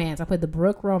 Brook Romance. I played the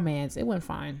Brook Romance. It went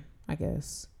fine, I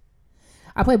guess.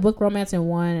 I played Brook Romance in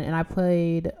 1, and I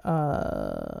played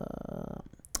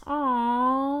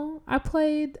I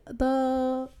played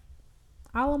the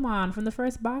Alamán from the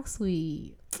first box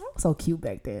suite. I was so cute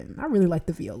back then. I really liked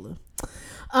the viola.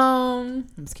 I'm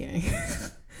just kidding.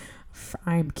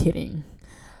 I'm kidding.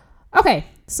 Okay,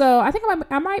 so I think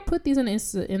I might put these in the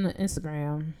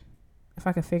Instagram if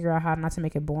I can figure out how not to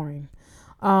make it boring.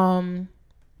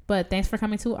 But thanks for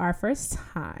coming to our first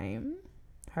time.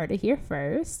 Heard it here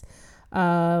first.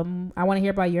 I want to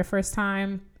hear about your first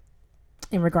time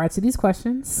in regards to these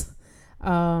questions.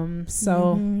 Don't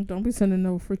be sending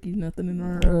no freaky nothing in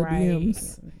our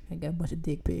DMs. I got a bunch of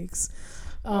dick pics.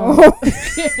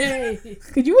 Okay.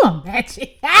 Could you imagine?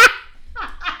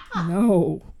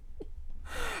 No.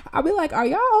 I'll be like, are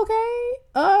y'all okay?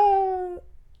 All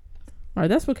right,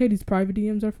 that's what Katie's private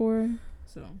DMs are for.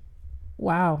 So,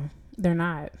 wow, they're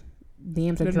not.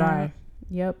 DMs are dry. Not?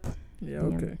 Yep. Yeah.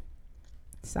 Okay.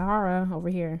 Sahara over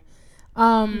here.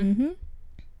 But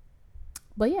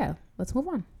yeah, let's move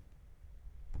on.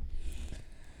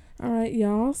 All right,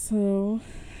 y'all. So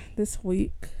this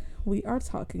week we are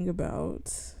talking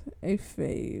about a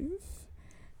fave,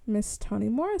 Miss Toni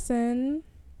Morrison.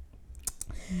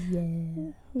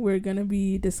 Yeah. We're gonna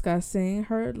be discussing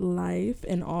her life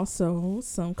and also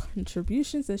some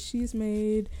contributions that she's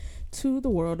made to the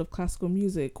world of classical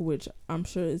music, which I'm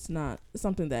sure is not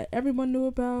something that everyone knew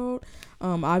about.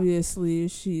 Obviously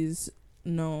she's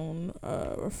known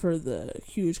for the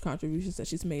huge contributions that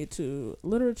she's made to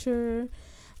literature,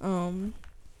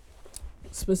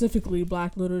 specifically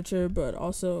Black literature, but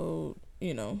also,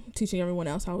 you know, teaching everyone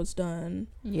else how it's done.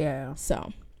 Yeah.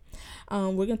 So,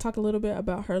 we're gonna talk a little bit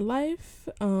about her life,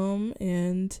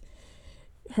 and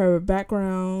her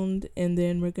background, and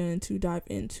then we're going to dive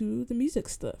into the music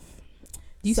stuff.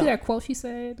 Do you see that quote she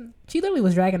said? She literally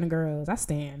was dragging the girls. I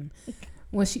stand.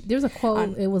 When there's a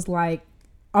quote, it was like,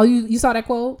 oh, you saw that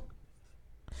quote?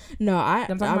 No, I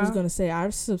was gonna say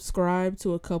I've subscribed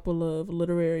to a couple of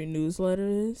literary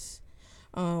newsletters,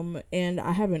 and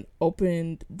I haven't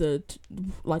opened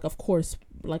of course,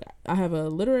 like I have a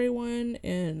literary one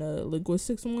and a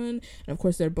linguistics one, and of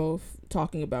course they're both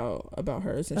talking about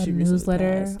her since she recently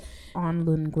newsletter passed. On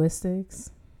linguistics.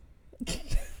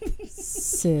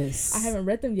 Sis, I haven't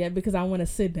read them yet because I want to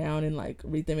sit down and like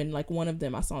read them. And like one of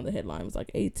them I saw in the headline was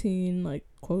like 18 like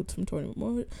quotes from Toni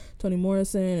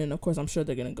Morrison, and of course I'm sure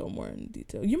they're gonna go more in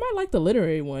detail. You might like the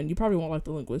literary one, you probably won't like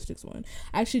the linguistics one.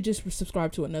 I actually just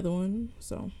subscribed to another one,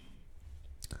 so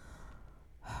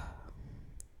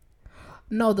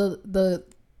no, the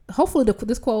hopefully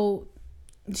this quote,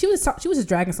 she was just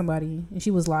dragging somebody, and she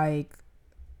was like,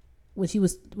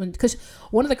 because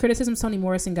one of the criticisms Toni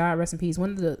Morrison got, rest in peace,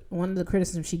 one of the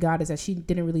criticisms she got is that she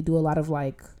didn't really do a lot of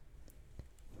like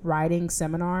writing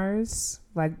seminars.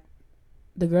 Like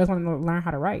the girls want to learn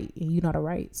how to write, and you know how to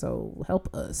write, so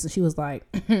help us. And she was like,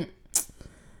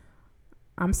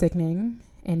 I'm sickening,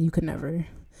 and you could never.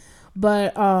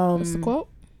 But that's the quote.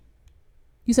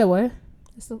 You said what?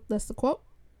 That's the quote.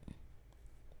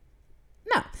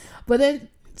 No, but then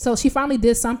so she finally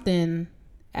did something,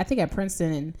 I think at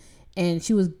Princeton, and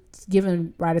she was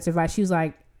giving writers advice. She was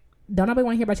like, don't nobody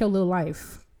want to hear about your little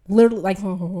life. Literally, like,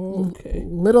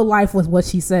 little life was what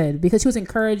she said, because she was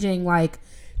encouraging like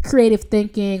creative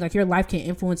thinking, like your life can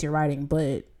influence your writing,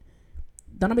 but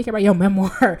don't nobody care about your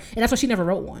memoir. And that's why she never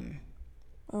wrote one.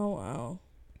 Oh wow,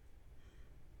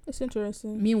 that's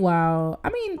interesting. Meanwhile, I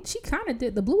mean, she kind of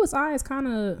did. The Bluest Eye is kind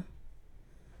of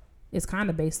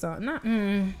based on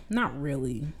not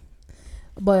really,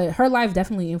 but her life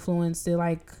definitely influenced it.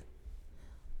 Like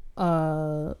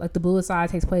the Bluest Eye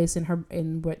takes place in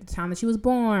the town that she was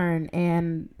born,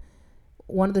 and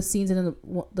one of the scenes in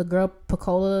the girl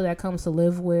Pecola that comes to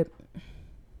live with.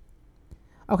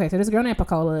 Okay, so there's a girl named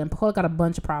Pecola, and Pecola got a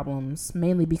bunch of problems,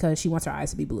 mainly because she wants her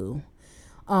eyes to be blue.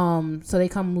 So they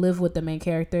come live with the main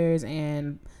characters,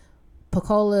 and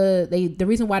Pecola, the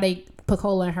reason why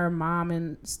Pecola and her mom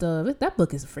and stuff, that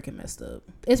book is freaking messed up.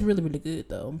 It's really, really good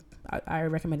though. I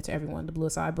recommend it to everyone, The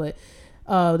Bluest Eye. But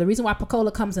the reason why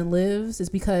Pecola comes and lives is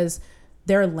because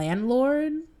their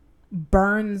landlord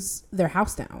burns their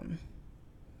house down.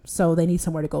 So they need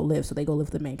somewhere to go live. So they go live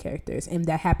with the main characters. And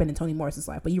that happened in Toni Morrison's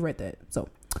life. But you read that. So,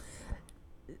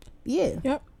 yeah.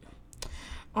 Yep.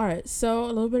 All right. So a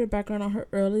little bit of background on her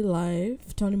early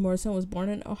life. Toni Morrison was born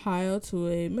in Ohio to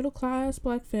a middle-class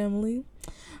Black family.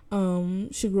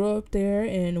 She grew up there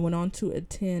and went on to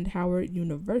attend Howard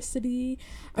University.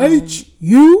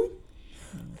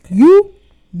 You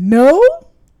know?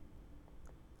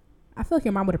 I feel like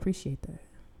your mom would appreciate that.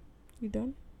 You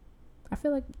done? I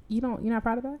feel like you're not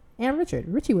proud of that. And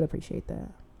Richie would appreciate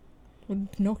that. Well,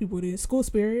 no, he would. School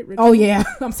spirit. Richard. Oh yeah,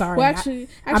 I'm sorry. Well, actually,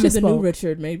 the new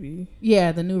Richard maybe.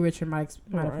 Yeah, the new Richard might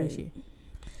appreciate.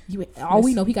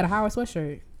 We know he got a Howard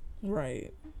sweatshirt.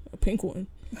 Right, a pink one.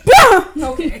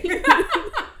 Okay.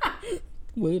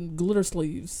 With glitter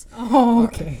sleeves. Oh,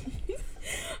 okay.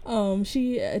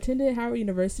 She attended Howard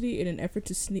University in an effort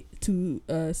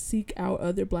to seek out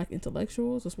other Black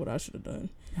intellectuals. That's what I should have done.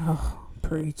 Oh,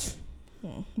 preach.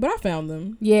 Oh, but I found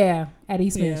them. Yeah, at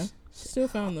East Michigan. Yeah, still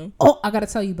found them. Oh, I gotta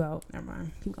tell you about. Never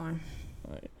mind. Keep going.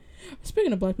 All right.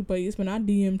 Speaking of Black people at Eastman, I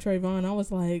DM'd Trayvon. I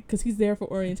was like, because he's there for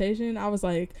orientation. I was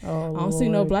like, I don't see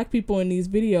no Black people in these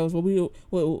videos.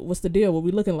 What's the deal? What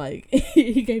we looking like?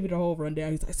 He gave it a whole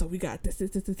rundown. He's like, so we got this.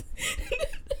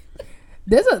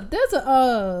 There's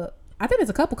a I think there's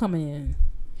a couple coming in.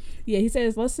 Yeah, he said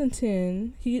it's less than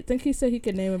 10. He said he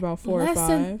could name about 4 or 5. Less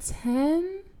than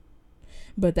 10?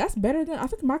 But that's better than, I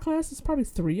think my class is probably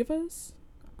 3 of us.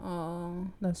 Oh,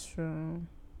 that's true.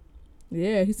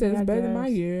 Yeah, he said it's better than my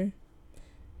year.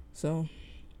 So,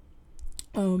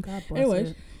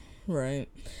 anyway, right.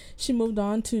 She moved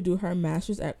on to do her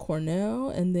master's at Cornell,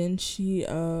 and then she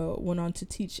went on to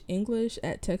teach English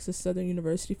at Texas Southern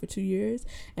University for 2 years,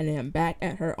 and then back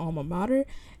at her alma mater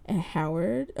at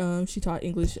Howard. She taught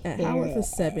English at Howard for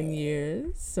 7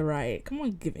 years. Right. Come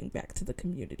on, giving back to the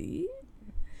community.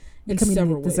 The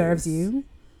community deserves you.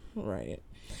 Right.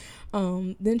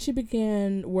 Then she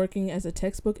began working as a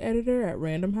textbook editor at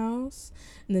Random House,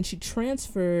 and then she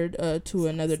transferred to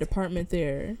another department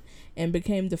there and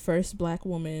became the first black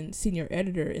woman senior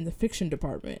editor in the fiction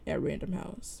department at Random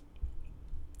House.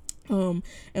 And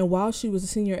while she was a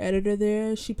senior editor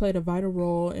there, she played a vital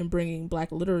role in bringing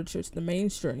black literature to the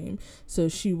mainstream. So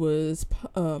she was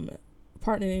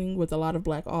partnering with a lot of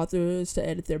black authors to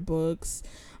edit their books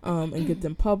and get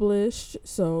them published.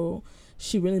 So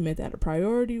she really made that a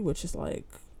priority, which is like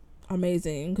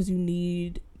amazing because you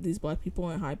need these black people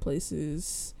in high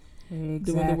places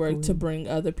doing the work to bring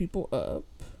other people up.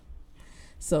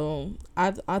 So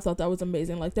I thought that was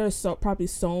amazing. Like there's probably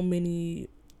so many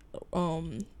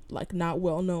like not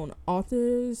well known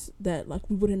authors that like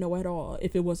we wouldn't know at all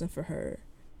if it wasn't for her.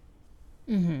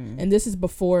 Mm-hmm. And this is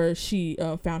before she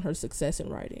found her success in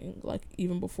writing. Like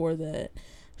even before that,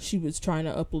 she was trying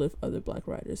to uplift other black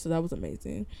writers. So that was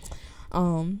amazing.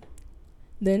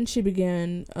 Then she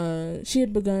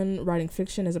had begun writing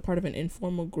fiction as a part of an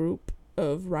informal group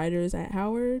of writers at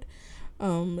Howard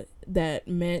that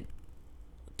met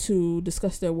to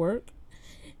discuss their work.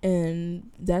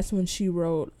 And that's when she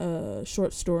wrote a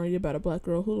short story about a black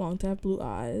girl who longed to have blue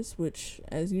eyes, which,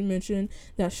 as you mentioned,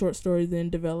 that short story then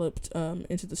developed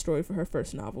into the story for her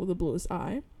first novel, The Bluest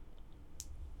Eye.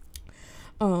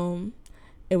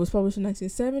 It was published in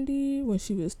 1970 when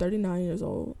she was 39 years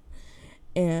old.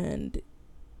 And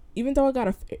even though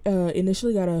it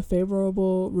initially got a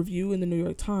favorable review in the New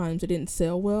York Times, it didn't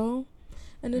sell well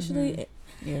initially.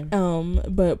 Mm-hmm. Yeah.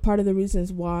 But part of the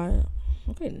reasons why...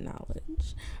 Okay,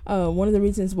 knowledge. One of the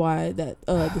reasons why that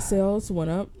the sales went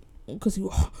up, because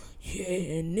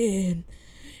and then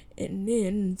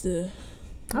the.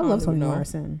 I love Toni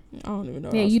Morrison. I don't even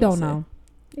know. Yeah, you don't know.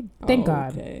 Thank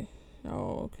God.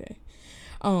 Okay.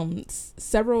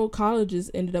 Several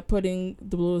colleges ended up putting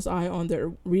The Bluest Eye on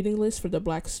their reading list for the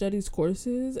Black Studies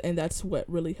courses, and that's what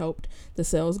really helped the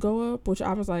sales go up. Which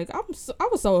I was like, I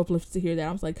was so uplifted to hear that.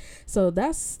 I was like, so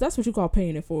that's what you call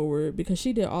paying it forward, because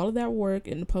she did all of that work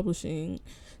in the publishing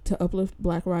to uplift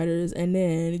black writers, and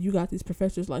then you got these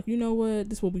professors like, you know what,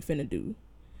 this is what we finna do.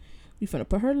 We finna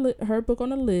put her book on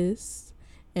the list,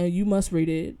 and you must read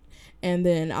it, and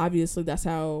then obviously that's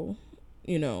how,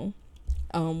 you know.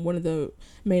 One of the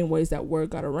main ways that word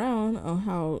got around on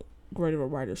how great of a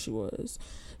writer she was.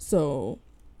 So,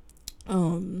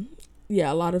 a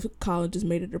lot of colleges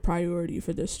made it a priority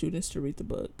for their students to read the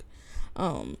book.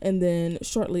 And then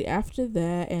shortly after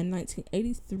that, in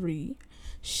 1983,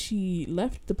 she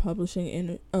left the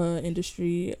publishing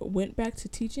industry, went back to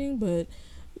teaching, but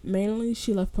mainly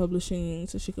she left publishing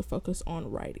so she could focus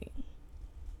on writing.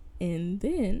 And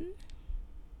then,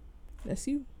 that's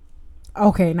you.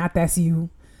 Okay, not that's you.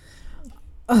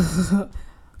 It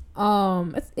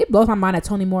blows my mind that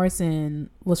Toni Morrison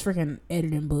was freaking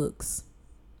editing books.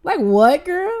 Like what,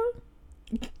 girl?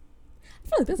 I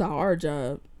feel like that's a hard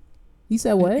job. You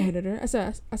said what? An editor. I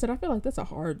said I feel like that's a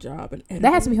hard job. An editor.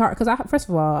 That has to be hard because first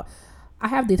of all, I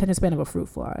have the attention span of a fruit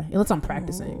fly unless I'm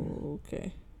practicing. Oh,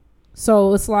 okay.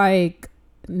 So it's like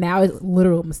now it's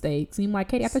literal mistakes. And you're like,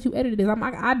 Katie, I thought you edited this. I'm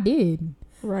like, I did.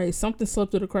 Right. Something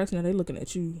slipped through the cracks. Now they looking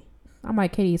at you. I'm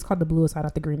like, Katie, it's called The Bluest Eye,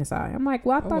 not The Greenest Eye. I'm like,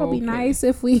 well, I thought it'd be nice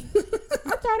if we...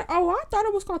 I thought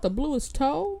it was called The Bluest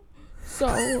Toe. So,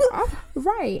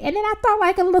 right. And then I thought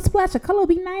like a little splash of color would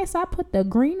be nice. So I put The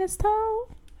Greenest Toe.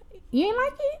 You ain't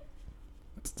like it?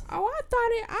 Oh, I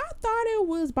thought it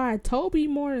was by Toby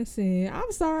Morrison.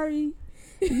 I'm sorry.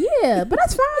 Yeah, but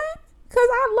that's fine. Because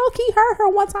I low-key heard her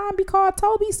one time be called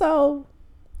Toby, so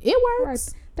it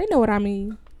works. Right. They know what I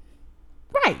mean.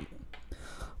 Right.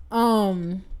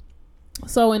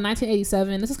 So in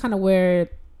 1987, this is kind of where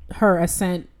her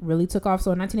ascent really took off.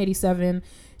 So in 1987,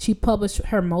 she published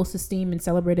her most esteemed and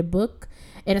celebrated book,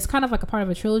 and it's kind of like a part of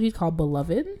a trilogy called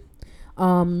Beloved.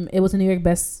 It was a New York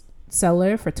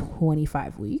bestseller for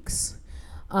 25 weeks.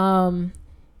 In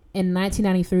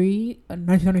 1993,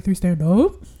 stand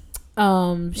up.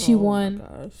 She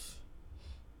won.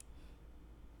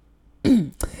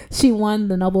 She won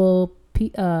the Nobel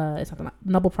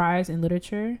Prize in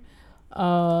Literature.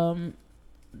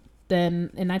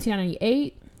 Then in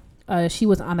 1998, she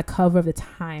was on the cover of the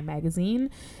Time magazine,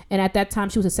 and at that time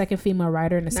she was the second female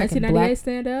writer and the second black. 1998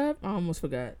 stand up. I almost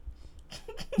forgot.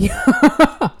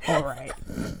 All right.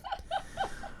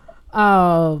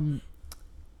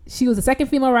 She was the second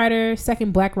female writer,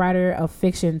 second black writer of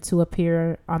fiction to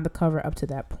appear on the cover up to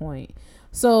that point.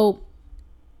 So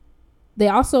they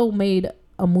also made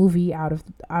a movie out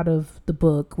of the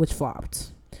book, which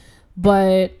flopped.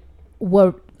 But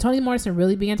what Toni Morrison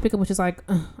really began to pick up, which is like,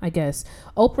 I guess,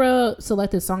 Oprah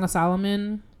selected Song of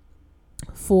Solomon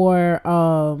for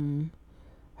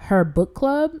her book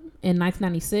club in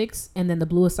 1996, and then the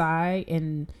Bluest Eye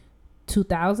in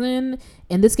 2000,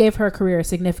 and this gave her career a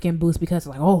significant boost because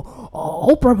like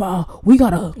Oprah, we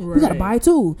gotta buy it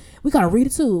too, we gotta read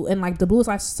it too, and like the Bluest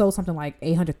Eye sold something like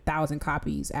 800,000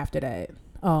 copies after that.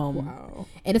 Wow.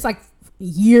 And it's like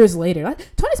years later,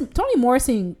 like Toni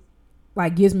Morrison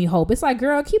like gives me hope. It's like,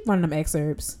 girl, keep running them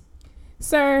excerpts,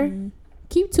 sir.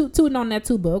 Keep tooting on that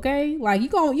tuba, okay? Like you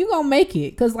gonna make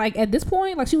it, because like at this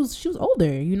point, like she was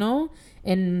older, you know,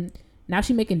 and now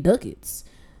she making ducats.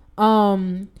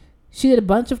 She did a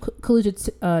bunch of collegiate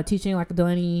teaching, like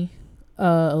Delaney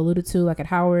alluded to, like at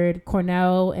Howard,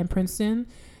 Cornell, and Princeton.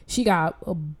 She got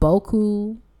a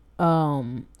boku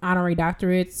honorary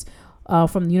doctorates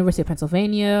from the University of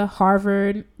Pennsylvania,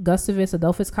 Harvard, Gustavus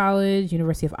Adolphus College,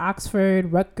 University of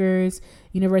Oxford, Rutgers,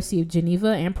 University of Geneva,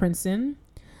 and Princeton.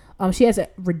 She has a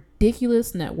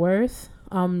ridiculous net worth,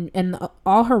 and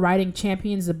all her writing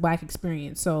champions the Black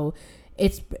experience. So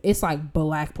it's like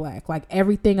black, like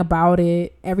everything about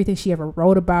it, everything she ever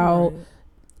wrote about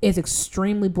is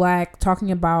extremely Black,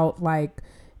 talking about like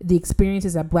the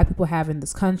experiences that Black people have in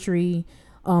this country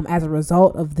as a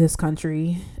result of this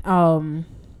country.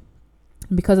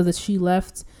 Because of this, she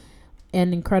left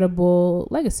an incredible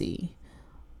legacy.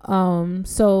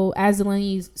 So as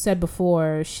Delaney said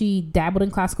before, she dabbled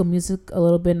in classical music a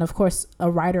little bit, and of course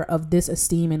a writer of this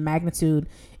esteem and magnitude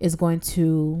is going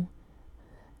to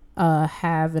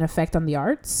have an effect on the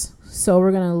arts. So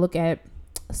we're gonna look at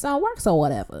some works or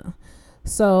whatever.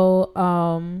 So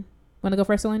wanna go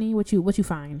first, Delaney? What you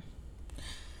find?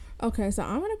 Okay, so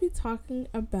I'm gonna be talking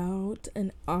about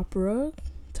an opera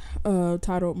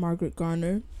titled Margaret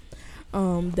Garner,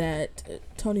 that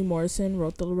Toni Morrison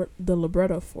wrote the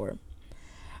libretto for.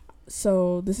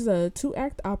 So this is a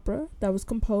 2-act opera that was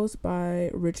composed by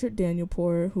Richard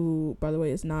Danielpour, who, by the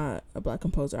way, is not a Black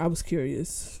composer. I was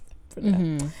curious for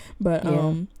that, but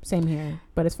same here,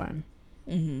 but it's fine.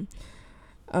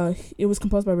 It was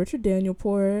composed by Richard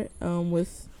Danielpour,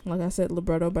 with, like I said,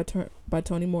 libretto by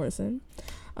Toni Morrison.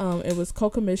 It was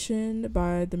co-commissioned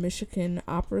by the Michigan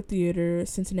Opera Theater,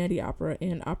 Cincinnati Opera,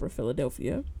 and Opera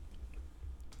Philadelphia.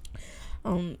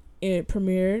 It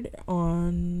premiered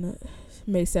on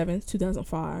May 7th,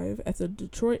 2005 at the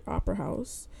Detroit Opera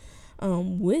House,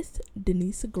 with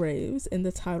Denise Graves in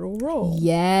the title role.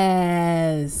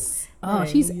 Yes. Oh,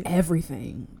 she's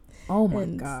everything. Oh my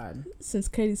God. Since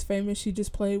Katie's famous, she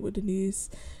just played with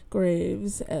Denise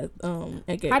Graves at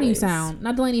Gateways. How do you sound?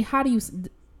 Now, Delaney, how do you...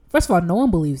 First of all, no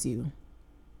one believes you.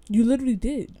 You literally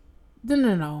did.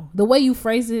 No. The way you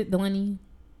phrase it, Delaney,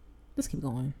 just keep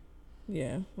going.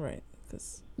 Yeah, right.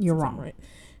 Because you're wrong. Right.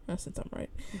 Since I'm right.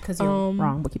 Because you're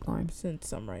wrong, but keep going.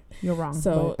 Since I'm right. You're wrong,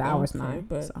 so, but the hour's 9.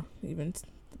 But so.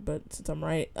 But since I'm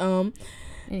right.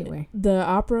 Anyway. The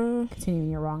opera.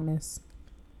 Continuing your wrongness.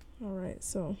 All right.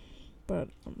 So, but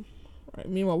right.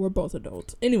 Meanwhile, we're both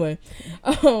adults. Anyway,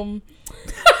 the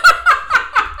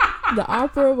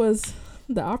opera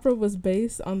was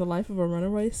based on the life of a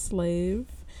runaway slave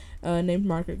named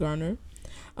Margaret Garner,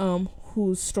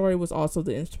 whose story was also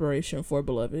the inspiration for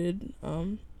Beloved.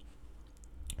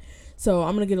 So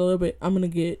I'm gonna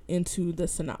get into the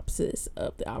synopsis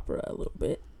of the opera a little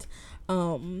bit.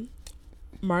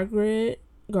 Margaret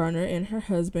Garner and her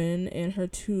husband and her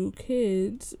 2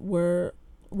 kids were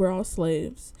all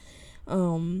slaves,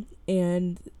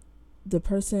 and the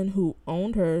person who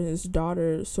owned her, his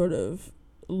daughter, sort of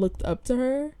looked up to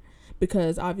her,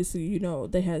 because obviously, you know,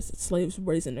 they had slaves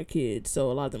raising their kids,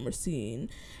 so a lot of them were seen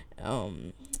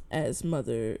as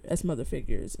mother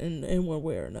figures in one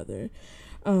way or another.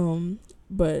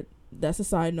 But that's a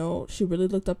side note. She really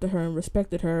looked up to her and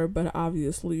respected her, but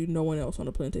obviously no one else on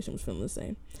the plantation was feeling the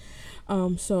same.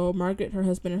 So Margaret, her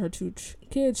husband, and her 2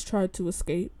 kids tried to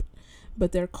escape,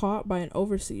 but they're caught by an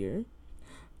overseer.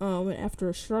 And after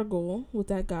a struggle with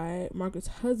that guy, Margaret's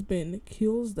husband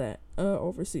kills that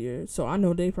overseer. So I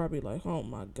know they probably like, oh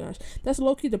my gosh. That's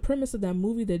low-key the premise of that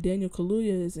movie that Daniel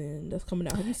Kaluuya is in that's coming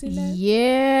out. Have you seen that?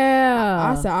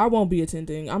 Yeah. I said I won't be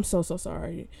attending. I'm so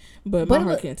sorry. But my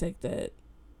heart can't take that.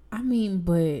 I mean,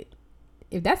 but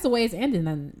if that's the way it's ending,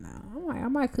 then I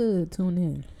might could tune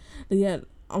in. Yeah.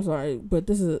 I'm sorry, but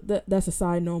that's a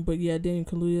side note. But yeah, Daniel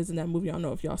Kaluuya is in that movie. I don't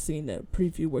know if y'all seen that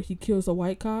preview where he kills a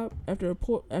white cop after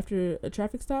a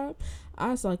traffic stop. I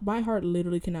was like, my heart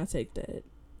literally cannot take that.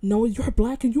 No, you're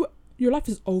Black and your life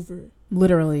is over.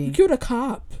 Literally, you killed a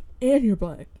cop and you're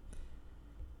Black.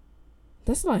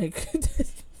 That's like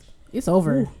it's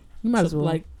over. Ooh. You might as well.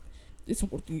 Like, it's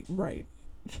right.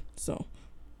 So,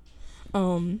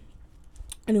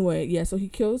 anyway, yeah. So he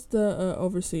kills the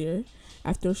overseer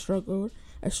after a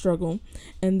struggle,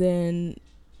 and then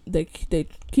they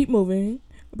keep moving.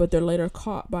 but they're later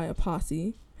caught by a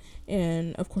posse,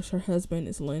 and of course her husband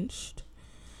is lynched.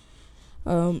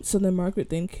 So then Margaret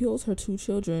then kills her 2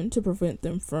 children to prevent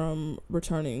them from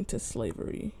returning to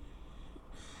slavery.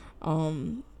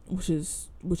 Which is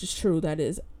true. That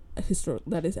is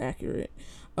that is accurate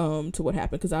to what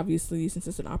happened, because obviously since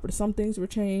it's an opera, some things were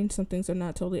changed, some things are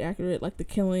not totally accurate, like the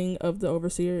killing of the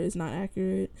overseer is not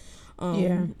accurate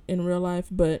in real life,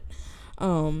 but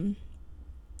her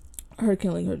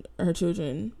killing her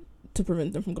children to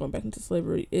prevent them from going back into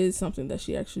slavery is something that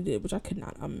she actually did, which I could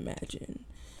not imagine.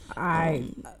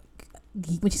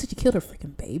 When she said she killed her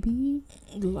freaking baby,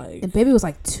 like, and baby was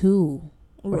like 2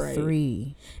 or right.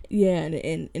 3. Yeah,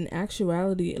 and in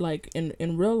actuality, like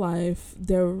in real life,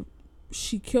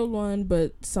 she killed one,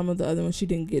 but some of the other ones she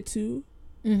didn't get to.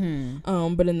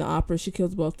 But in the opera, she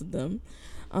kills both of them,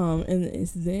 and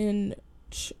is then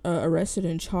arrested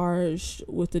and charged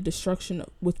with the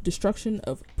destruction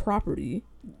of property.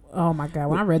 Oh my god!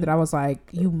 When I read that, I was like,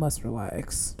 "You must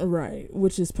relax." Right,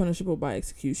 which is punishable by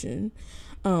execution.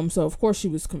 So of course she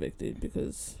was convicted,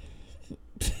 because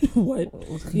what,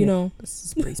 you know, this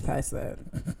is pretty past that.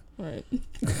 Right.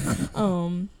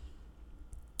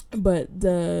 But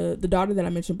the daughter that I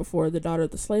mentioned before, the daughter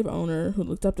of the slave owner who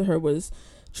looked up to her, was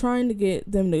trying to get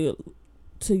them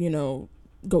to you know,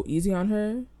 go easy on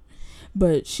her,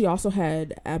 but she also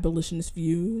had abolitionist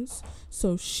views,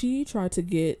 so she tried to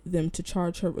get them to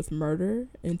charge her with murder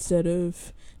instead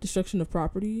of destruction of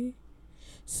property,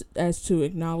 as to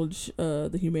acknowledge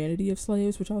the humanity of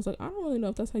slaves, which I was like, I don't really know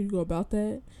if that's how you go about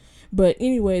that. But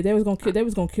anyway, they was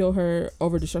gonna kill her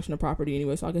over destruction of property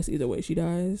anyway, so I guess either way she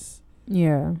dies.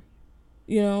 Yeah.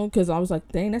 You know, because I was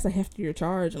like, dang, that's a heftier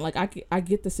charge. And like, I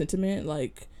get the sentiment,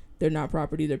 like, they're not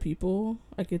property, they're people.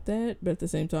 I get that, but at the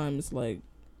same time, it's like,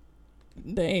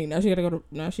 dang,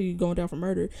 now she going down for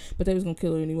murder. But they was gonna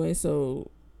kill her anyway,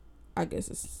 so I guess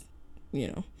it's, you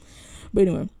know. But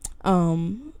anyway,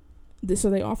 so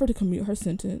they offer to commute her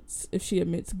sentence if she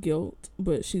admits guilt,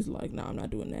 but she's like, nah, I'm not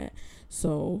doing that.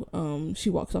 So she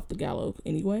walks off the gallows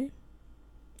anyway,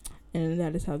 and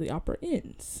that is how the opera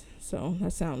ends. So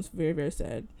that sounds very, very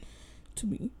sad to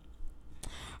me.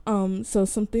 So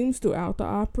some themes throughout the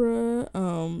opera,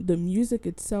 the music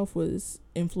itself was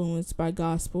influenced by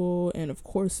gospel and of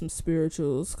course some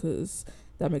spirituals, because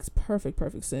that makes perfect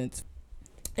sense.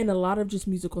 And a lot of just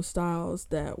musical styles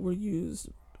that were used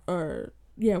were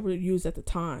used at the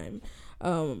time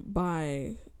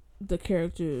by the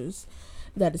characters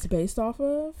that it's based off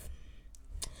of.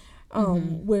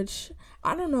 Which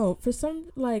I don't know, for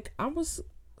some, like, I was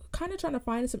kind of trying to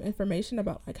find some information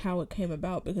about like how it came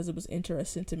about, because it was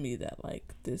interesting to me that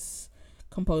like this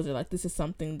composer, like, this is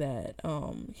something that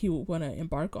he would want to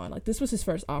embark on. Like, this was his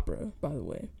first opera, by the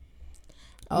way.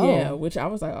 Oh yeah, which I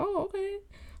was like, oh, okay.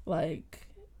 Like,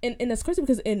 and that's crazy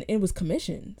because it was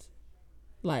commissioned.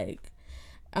 Like,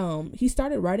 he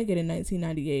started writing it in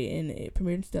 1998 and it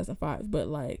premiered in 2005, but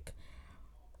like,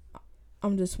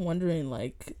 I'm just wondering,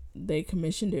 like, they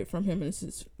commissioned it from him and it's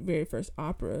his very first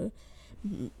opera.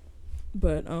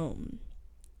 But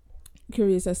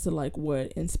curious as to like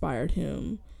what inspired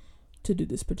him to do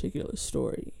this particular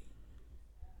story.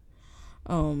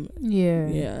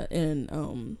 Yeah,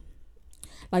 and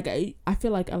like I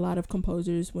feel like a lot of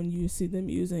composers, when you see them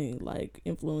using like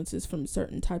influences from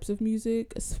certain types of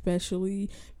music, especially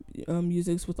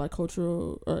musics with like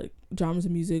cultural, or like genres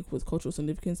of music with cultural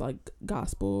significance, like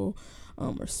gospel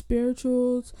or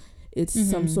spirituals, it's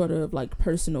some sort of like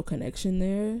personal connection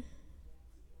there.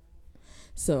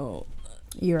 So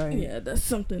you're right. Yeah, that's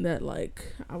something that like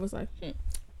I was like,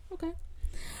 okay.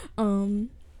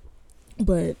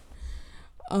 But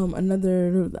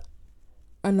another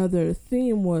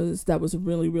theme that was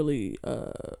really, really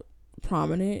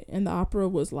prominent in the opera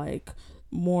was like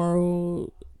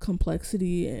moral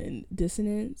complexity and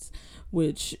dissonance,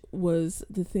 which was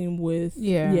the theme with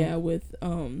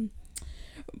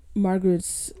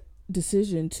Margaret's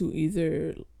decision to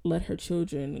either let her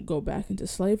children go back into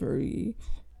slavery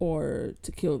or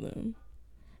to kill them.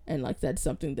 And like, that's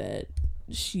something that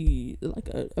she, like,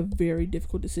 a very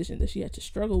difficult decision that she had to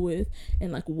struggle with,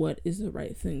 and like, what is the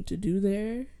right thing to do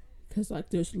there, because like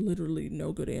there's literally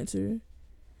no good answer.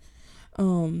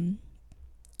 And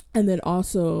then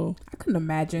also, I couldn't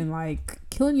imagine like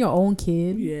killing your own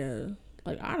kid. Yeah,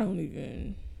 like, I don't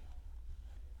even,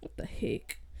 what the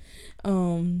heck.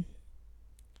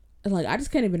 Like, I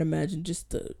just can't even imagine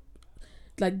just the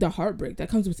heartbreak that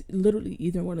comes with literally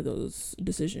either one of those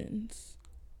decisions.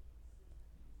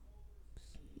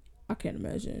 I can't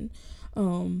imagine.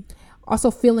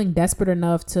 Also feeling desperate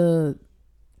enough to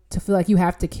feel like you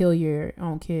have to kill your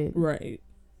own kid. Right.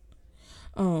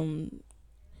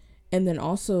 and then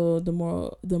also the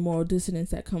moral dissonance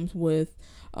that comes with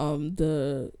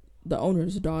the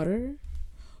owner's daughter,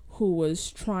 who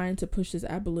was trying to push this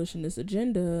abolitionist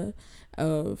agenda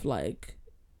of like,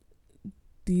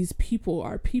 these people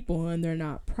are people and they're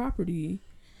not property.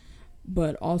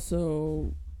 But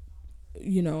also,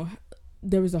 you know,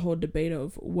 there was a whole debate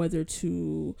of whether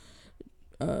to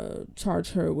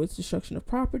charge her with destruction of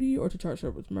property or to charge her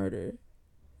with murder.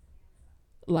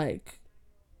 Like,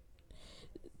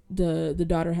 the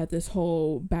daughter had this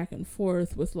whole back and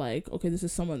forth with like, okay, this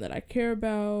is someone that I care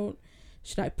about.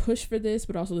 Should I push for this?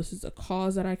 But also, this is a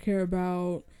cause that I care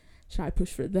about. Should I push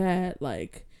for that?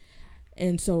 Like,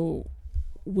 and so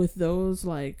with those,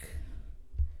 like,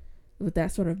 with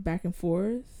that sort of back and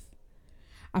forth,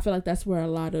 I feel like that's where a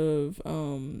lot of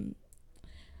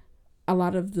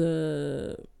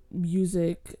the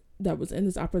music that was in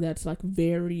this opera that's like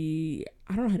very,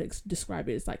 I don't know how to describe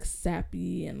it. It's like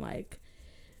sappy and like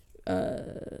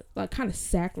kind of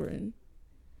saccharine.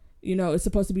 You know, it's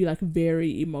supposed to be like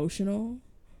very emotional.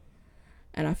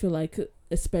 And I feel like,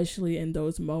 especially in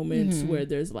those moments where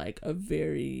there's like a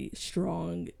very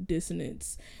strong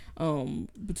dissonance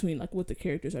between like what the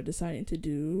characters are deciding to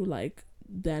do, like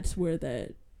that's where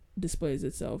that displays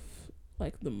itself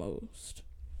like the most.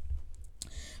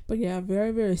 But yeah,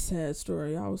 very, very sad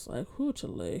story. I was like, who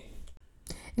Chile?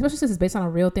 Especially since it's based on a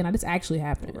real thing. This actually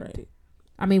happened. Right.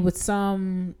 I mean, with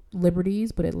some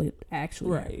liberties, but it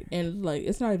actually right happened. And like,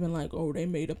 it's not even like, oh, they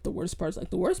made up the worst parts.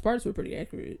 Like, the worst parts were pretty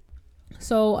accurate.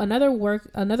 So another way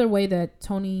that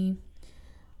Toni,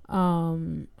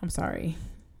 I'm sorry,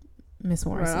 Miss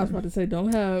Morrison. Right, I was about to say,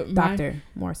 don't have Dr.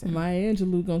 Morrison. Maya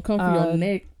Angelou gonna come for your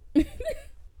neck.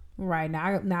 Right,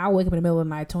 now I wake up in the middle of the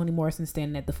night, Toni Morrison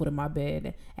standing at the foot of my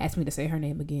bed, asked me to say her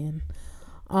name again.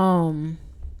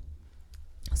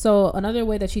 So another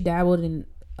way that she dabbled in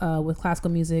with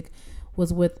classical music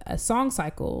was with a song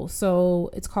cycle. So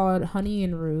it's called Honey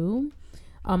and Rue.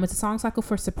 It's a song cycle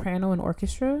for soprano and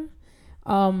orchestra.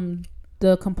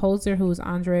 The composer, who was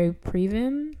Andre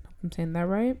Previn, I'm saying that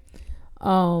right,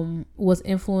 was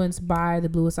influenced by The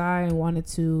Bluest Eye and wanted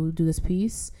to do this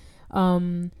piece.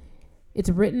 It's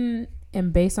written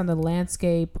and based on the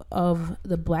landscape of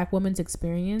the Black woman's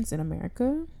experience in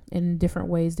America in different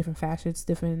ways, different facets,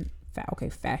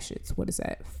 facets. What is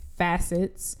that?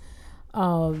 Facets.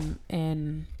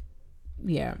 And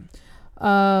yeah.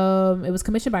 It was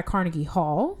commissioned by Carnegie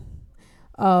Hall.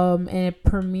 And it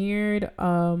premiered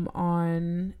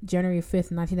on January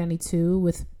 5th, 1992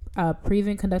 with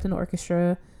Previn conducting the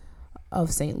orchestra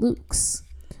of St. Luke's.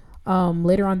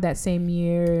 Later on that same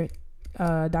year,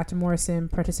 Dr. Morrison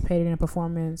participated in a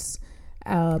performance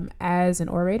as an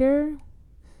orator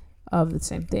of the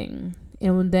same thing.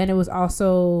 And then it was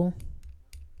also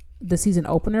the season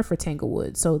opener for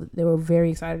Tanglewood. So they were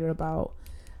very excited about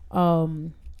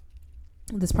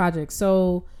this project.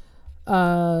 So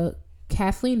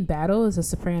Kathleen Battle is a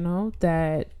soprano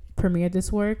that premiered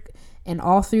this work, and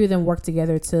all three of them worked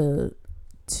together to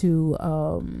do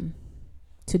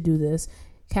this.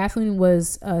 Kathleen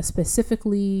was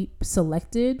specifically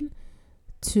selected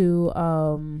to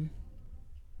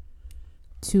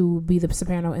be the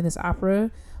soprano in this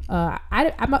opera.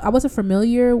 I wasn't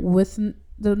familiar with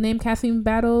the name Kathleen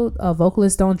Battle.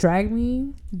 Vocalists Don't Drag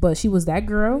Me, but she was that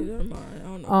girl.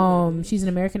 She's an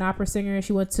American opera singer.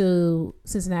 She went to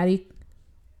Cincinnati.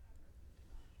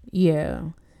 Yeah.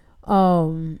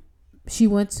 She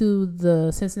went to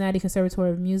the Cincinnati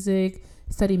Conservatory of Music,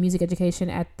 studied music education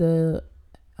at the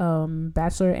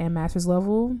bachelor and master's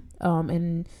level,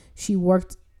 and she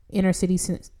worked inner city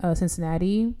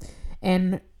Cincinnati,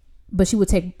 but she would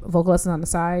take vocal lessons on the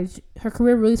side. Her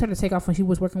career really started to take off when she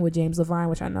was working with James Levine,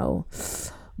 which I know,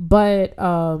 but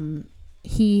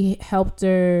he helped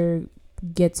her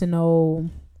get to know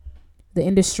the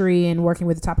industry and working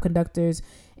with the top conductors,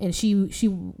 and she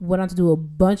went on to do a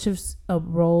bunch of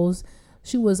roles.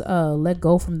 She was let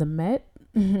go from the Met,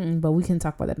 but we can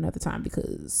talk about that another time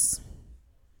because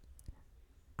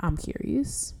I'm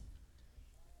curious.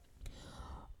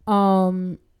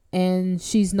 And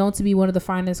she's known to be one of the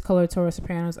finest coloratura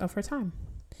sopranos of her time.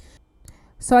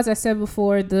 So as I said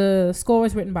before, the score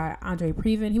was written by Andre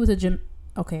Previn. He was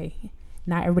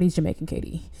not everybody's Jamaican,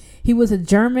 Katie. He was a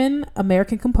German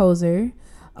American composer,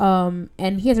 and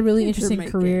he has a really interesting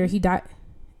career. He died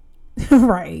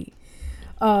right.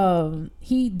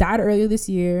 He died earlier this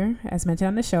year, as mentioned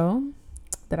on the show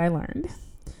that I learned.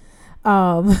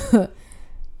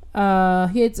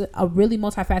 He had a really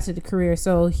multifaceted career.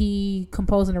 So he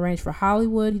composed and arranged for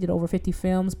Hollywood. He did over 50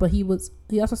 films, but he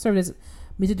also served as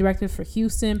music director for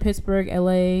Houston, Pittsburgh,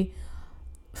 LA,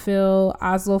 Phil,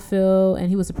 Oslo Phil, and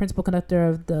he was the principal conductor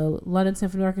of the London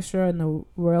Symphony Orchestra and the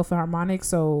Royal Philharmonic.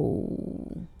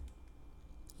 So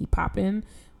he poppin'.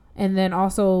 And then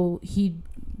also he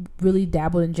really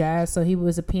dabbled in jazz. So he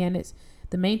was a pianist.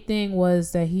 The main thing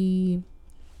was that he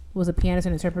was a pianist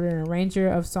and interpreter and arranger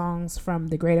of songs from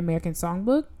the Great American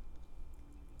Songbook.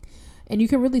 And you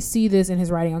can really see this in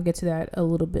his writing. I'll get to that a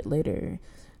little bit later.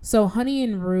 So Honey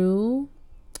and Rue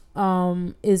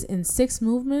is in 6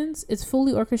 movements. It's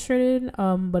fully orchestrated,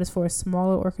 but it's for a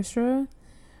smaller orchestra.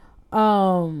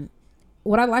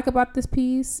 What I like about this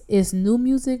piece is new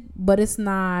music, but it's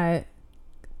not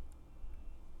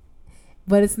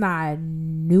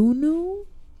new.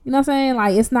 You know what I'm saying?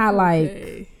 Like, it's not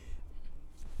Okay.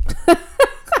 like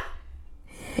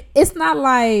it's not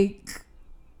like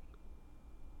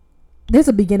there's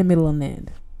a beginning, middle, and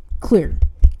end. Clear.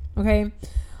 Okay.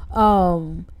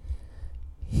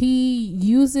 He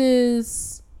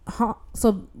uses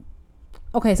so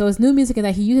it's new music in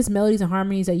that he uses melodies and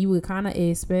harmonies that you would kind of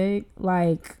expect.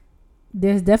 Like,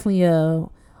 there's definitely a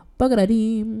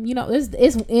bugadadim, you know,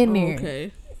 it's in there.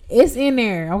 Okay. It's in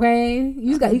there. Okay,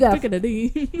 you got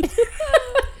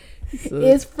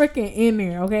it's freaking in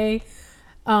there. Okay.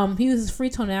 He uses free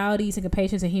tonalities,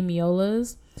 syncopations, and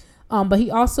hemiolas. But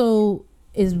he also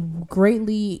is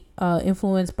greatly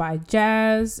influenced by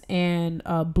jazz and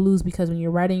blues, because when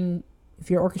you're writing, if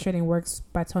you're orchestrating works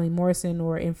by Toni Morrison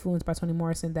or influenced by Toni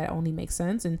Morrison, that only makes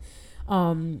sense. And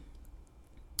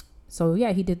so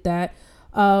yeah, he did that.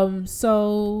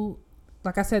 So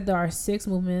like I said, there are 6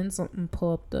 movements. Let me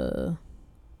pull up the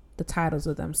titles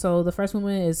of them. So the first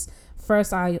movement is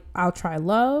First I'll Try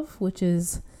Love, which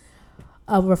is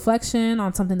a reflection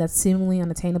on something that's seemingly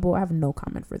unattainable. I have no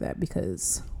comment for that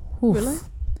because really?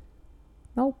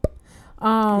 Nope.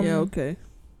 Yeah, okay.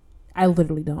 I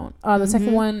literally don't. The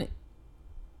second one,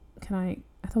 I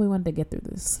thought we wanted to get through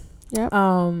this. Yep.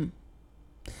 The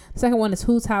second one is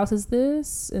Whose House Is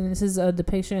This? And this is a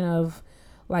depiction of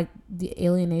like the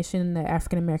alienation that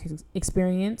African Americans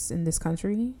experience in this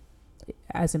country,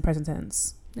 as in present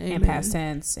tense. Amen. And past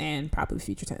tense and probably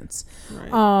future tense.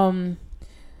 Right.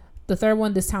 The third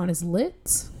one, This Town Is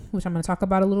Lit, which I'm going to talk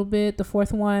about a little bit. The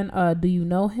fourth one, Do You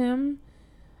Know Him,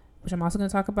 which I'm also going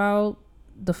to talk about.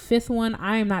 The fifth one,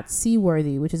 I Am Not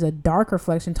Seaworthy, which is a dark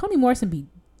reflection. Toni Morrison be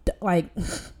like,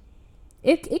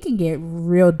 it can get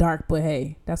real dark, but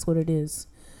hey, that's what it is.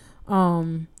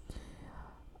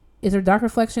 It's a dark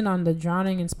reflection on the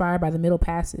drowning inspired by the Middle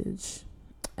Passage.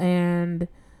 And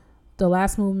the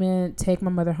last movement, Take My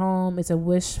Mother Home, is a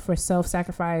wish for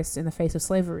self-sacrifice in the face of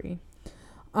slavery.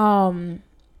 So I'm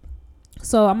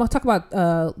gonna talk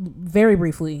about very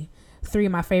briefly 3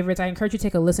 of my favorites. I encourage you to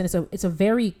take a listen. It's a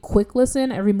very quick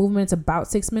listen. Every movement's about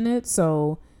 6 minutes.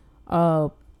 So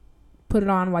put it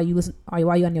on while you listen,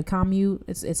 while you're on your commute.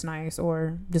 It's nice,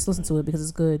 or just listen to it because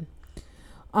it's good.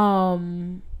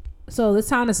 So This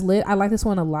Town Is Lit. I like this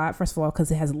one a lot. First of all,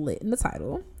 because it has lit in the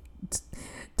title.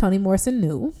 Toni Morrison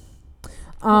knew.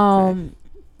 Okay.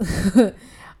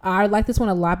 I like this one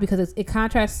a lot because it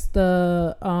contrasts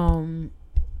the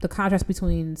contrast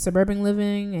between suburban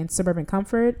living and suburban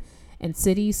comfort and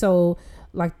city. So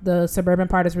like the suburban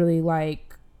part is really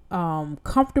like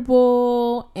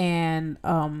comfortable and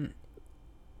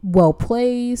well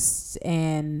placed,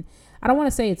 and I don't want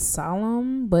to say it's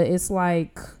solemn, but it's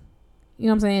like, you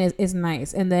know what I'm saying, it's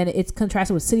nice. And then it's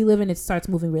contrasted with city living. It starts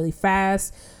moving really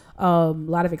fast, a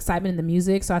lot of excitement in the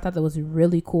music, so I thought that was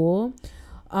really cool.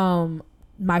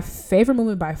 My favorite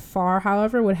movement by far,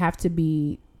 however, would have to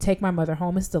be Take My Mother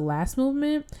Home. It's the last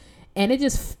movement, and it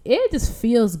just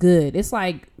feels good. It's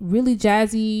like really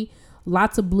jazzy,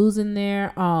 lots of blues in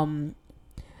there.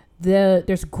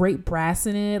 There's great brass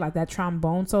in it. Like that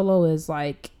trombone solo is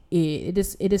like it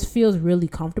just feels really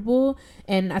comfortable.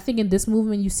 And I think in this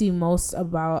movement you see most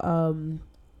about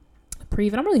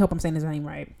Previn. I really hope I'm saying his name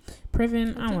right.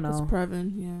 Previn. I don't know. It's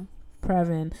Previn. Yeah.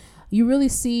 Previn. You really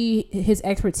see his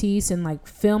expertise in like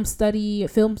film study,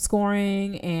 film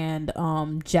scoring, and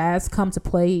jazz come to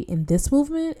play in this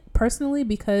movement personally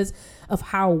because of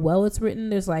how well it's written.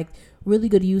 There's like really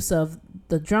good use of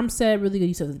the drum set, really good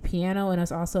use of the piano, and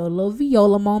there's also a little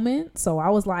viola moment. So I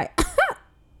was like,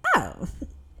 oh.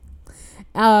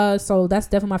 So that's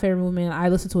definitely my favorite movement. I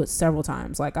listened to it several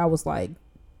times. Like I was like,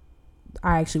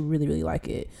 I actually really, really like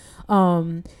it.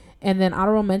 And then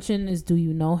honorable mention is Do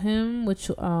You Know Him, which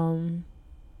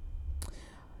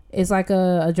is like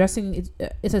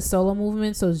it's a solo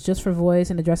movement, so it's just for voice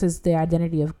and addresses the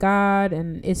identity of God,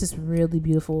 and it's just really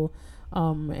beautiful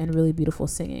and really beautiful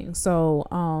singing. So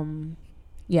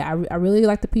yeah, I really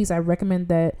like the piece. I recommend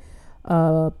that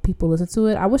people listen to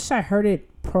it. I wish I heard it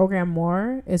programmed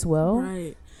more as well.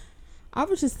 Right. I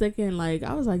was just thinking, like,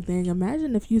 I was like, dang,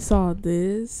 imagine if you saw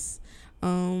this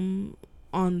on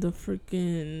the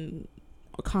freaking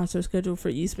concert schedule for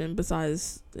Eastman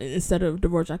besides instead of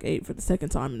Dvorak 8 for the second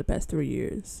time in the past 3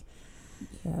 years.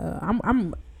 Yeah,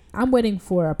 I'm waiting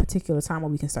for a particular time where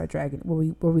we can start dragging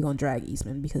where we gonna drag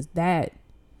Eastman, because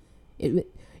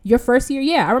your first year,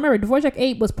 yeah, I remember Dvorak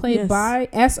 8 was played by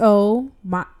SO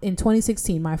in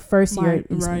 2016, my first year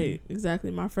at Eastman. Right,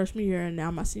 exactly, my freshman year, and now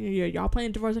my senior year. Y'all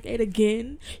playing Dvorak 8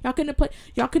 again? Y'all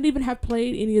couldn't even have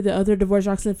played any of the other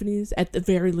Dvorak symphonies at the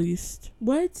very least.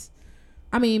 What?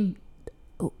 I mean,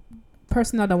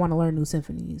 personnel don't want to learn new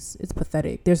symphonies. It's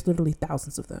pathetic. There's literally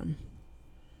thousands of them.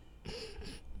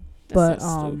 But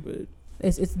so stupid.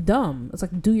 It's dumb. It's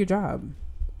like, do your job.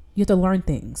 You have to learn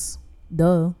things.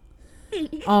 Duh.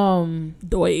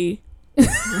 Doy.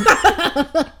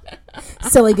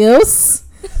 Silly goose.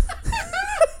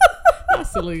 Not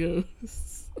silly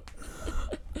goose.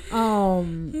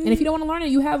 And if you don't want to learn it,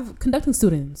 you have conducting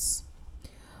students.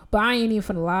 But I ain't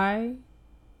even finna lie.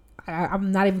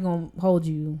 I'm not even gonna hold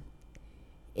you.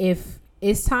 If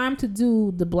it's time to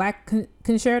do the Black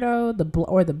Concerto,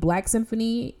 or the Black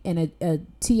Symphony, and a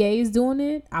TA is doing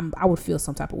it, I would feel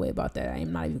some type of way about that. I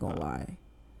am not even gonna lie.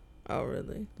 Oh,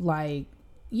 really? Like,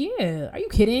 yeah. Are you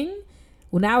kidding?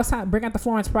 Well, now it's time to bring out the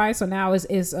Florence Price. So now it's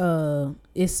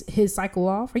his cycle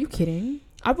off. Are you kidding?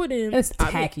 I wouldn't. It's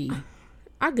tacky.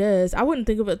 I guess I wouldn't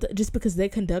think of it just because they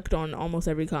conduct on almost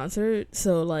every concert.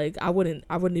 So like, I wouldn't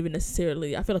even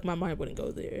necessarily. I feel like my mind wouldn't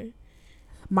go there.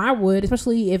 Mine would,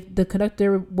 especially if the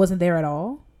conductor wasn't there at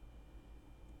all,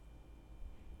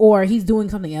 or he's doing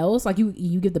something else. Like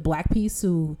you give the black piece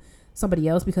to somebody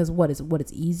else because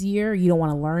it's easier. You don't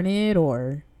want to learn it,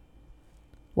 or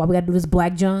why we got to do this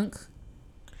black junk.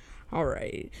 All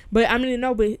right, but I mean,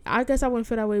 no, but I guess I wouldn't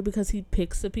feel that way because he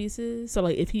picks the pieces. So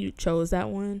like, if he chose that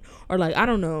one, or like, I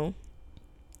don't know,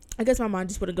 I guess my mind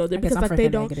just wouldn't go there because like they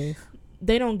don't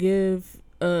give.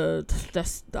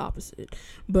 That's the opposite,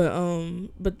 but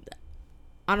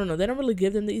I don't know. They don't really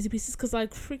give them the easy pieces because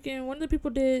like freaking one of the people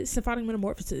did Symphonic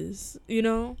Metamorphosis, you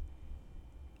know.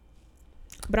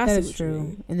 But I see what you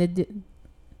mean. And they did.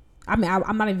 I mean,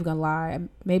 I'm not even gonna lie.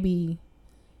 Maybe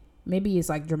it's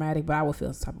like dramatic, but I would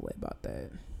feel some type of way about that.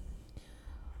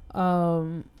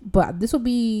 But this will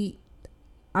be.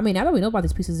 I mean, now that we know about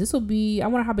these pieces, this will be. I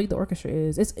wonder how big the orchestra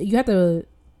is. You got to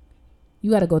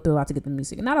go through a lot to get the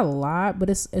music. Not a lot, but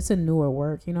it's a newer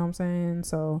work. You know what I'm saying?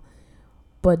 So,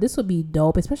 but this would be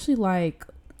dope, especially like.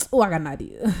 Oh, I got an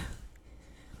idea.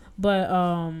 But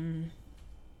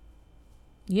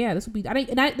yeah, this would be.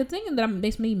 The thing that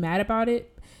makes me mad about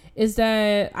it is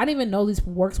that I didn't even know these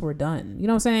works were done. You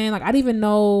know what I'm saying? Like I didn't even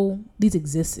know these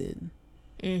existed.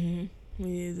 Me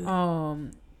either.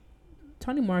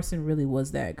 Toni Morrison really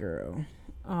was that girl.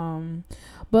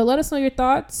 But let us know your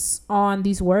thoughts on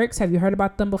these works. Have you heard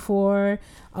about them before?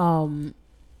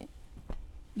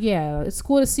 Yeah, it's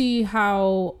cool to see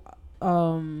how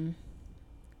I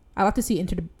like to see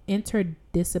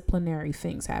interdisciplinary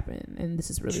things happen, and this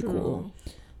is really cool.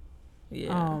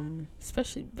 Yeah,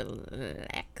 especially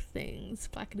black things,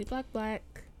 blackity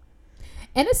black.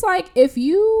 And it's like, if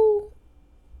you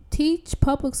teach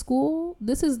public school,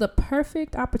 this is the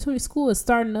perfect opportunity. School is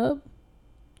starting up.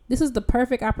 This is the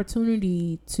perfect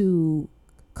opportunity to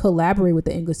collaborate with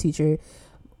the English teacher.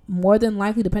 More than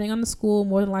likely, depending on the school,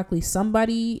 more than likely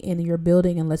somebody in your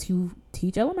building, unless you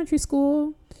teach elementary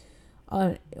school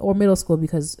or middle school,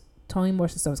 because Toni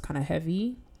Morrison stuff is kind of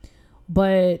heavy.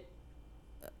 But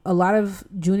a lot of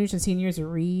juniors and seniors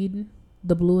read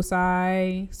The Bluest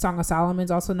Eye. Song of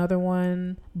Solomon's also another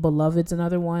one. Beloved's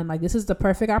another one. Like, this is the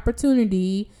perfect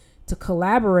opportunity to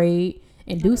collaborate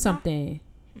and do something.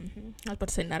 I was about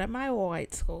to say, not at my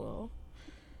white school.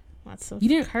 Lots of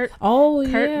Kurt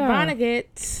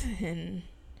Vonnegut, and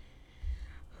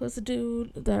who's the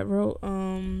dude that wrote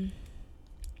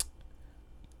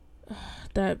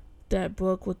that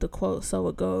book with the quote, "So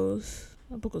it goes."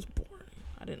 That book was boring.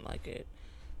 I didn't like it.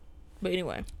 But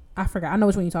anyway, I forgot. I know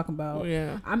which one you're talking about.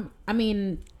 Yeah. I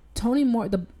mean, Toni Moore,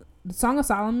 the Song of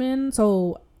Solomon.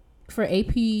 So for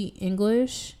AP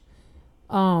English,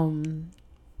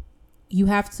 you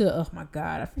have to. Oh my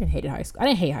god, I freaking hated high school. I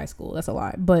didn't hate high school. That's a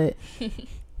lie, but it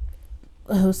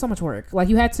was so much work. Like,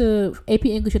 you had to AP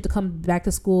English. You had to come back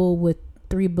to school with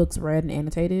 3 books read and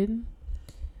annotated,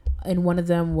 and one of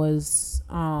them was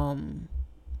Song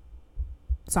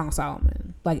of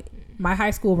Solomon. Like, my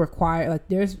high school required, like,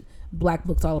 there's black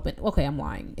books all up in. Okay, I'm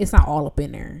lying. It's not all up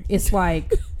in there. It's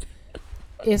like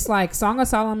It's like Song of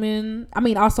Solomon. I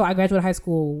mean, also I graduated high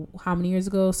school how many years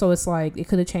ago? So it's like it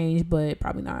could have changed, but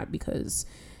probably not because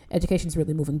education's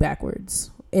really moving backwards,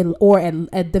 or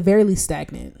at the very least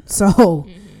stagnant. So,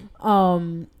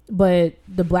 but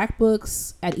the black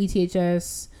books at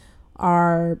ETHS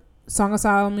are Song of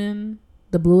Solomon,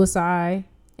 The Bluest Eye,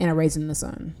 and A Raisin in the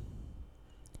Sun.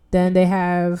 Then they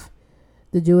have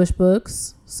the Jewish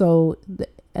books. So the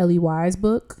Ellie Wise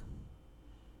book.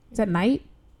 Is that Night?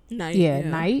 Night. Yeah,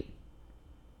 Night.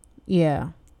 Yeah.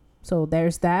 So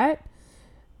there's that.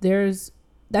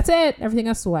 That's it. Everything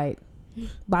else is white.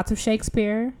 Lots of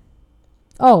Shakespeare.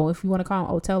 Oh, if you want to call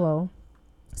him Othello,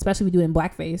 especially if we do it in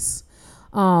blackface.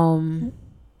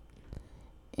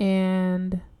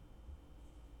 And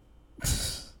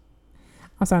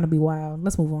I'm starting to be wild.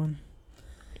 Let's move on.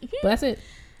 But that's it.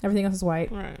 Everything else is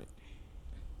white. All right.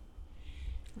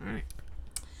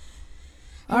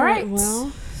 All right.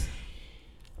 Well,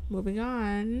 moving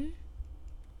on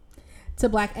to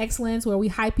Black Excellence, where we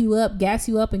hype you up, gas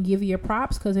you up, and give you your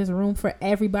props because there's room for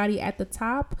everybody at the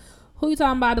top. Who you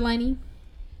talking about, Delaney?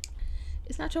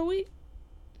 It's not your week.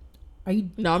 Are you?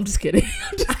 No, I'm just kidding.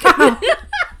 I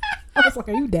was like,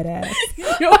 are you dead ass?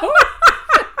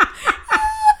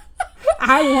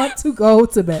 I want to go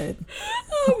to bed.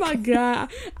 Oh my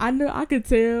God. I know I could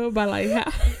tell by like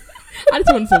how I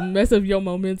just wanted to mess up your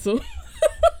momentum.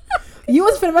 You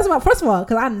was finna mess up. First of all,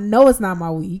 because I know it's not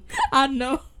my week. I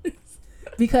know.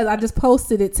 Because I just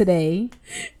posted it today.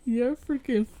 You're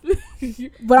freaking.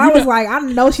 But I was like, I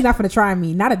know she's not finna try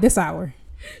me. Not at this hour.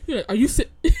 Yeah, are you sick?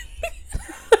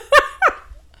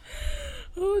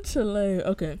 Oh, Chile.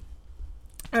 Okay.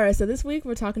 All right. So this week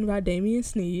we're talking about Damian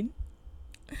Sneed.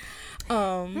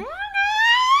 Okay.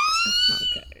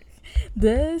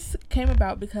 This came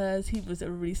about because he was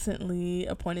recently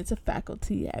appointed to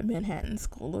faculty at Manhattan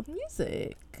School of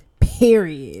Music.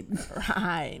 Period.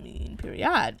 I mean,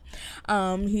 period.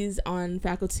 He's on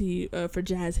faculty for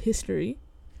jazz history.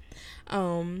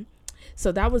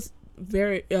 So that was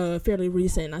very fairly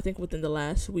recent, I think within the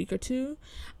last week or two.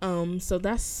 So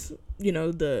that's,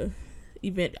 the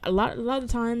event. A lot of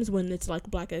times when it's like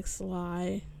Black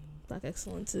Excellences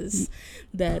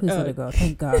that please let it go.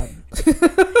 Thank God.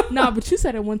 Nah, but you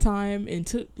said it one time and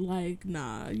took like,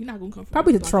 nah, you're not gonna come from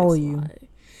probably to Black troll XLI.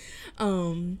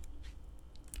 you.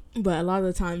 But a lot of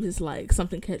the times it's like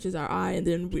something catches our eye and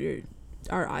then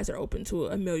our eyes are open to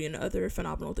a million other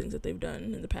phenomenal things that they've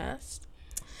done in the past.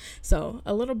 So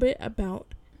a little bit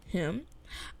about him.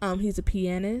 He's a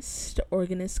pianist,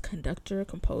 organist, conductor,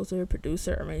 composer,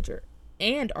 producer, arranger,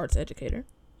 and arts educator.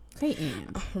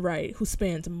 Right, who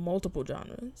spans multiple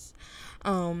genres.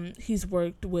 He's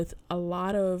worked with a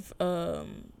lot of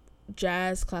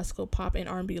jazz, classical, pop, and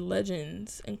R&B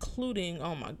legends, including,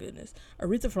 oh my goodness,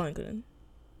 Aretha Franklin,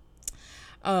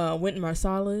 Wynton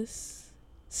Marsalis,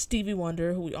 Stevie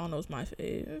Wonder, who we all know is my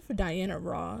fave, Diana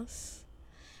Ross,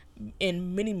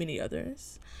 and many, many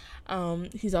others.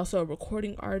 He's also a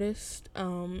recording artist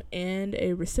and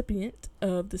a recipient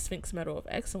of the Sphinx Medal of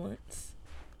Excellence.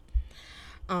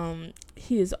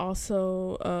 He is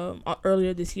also,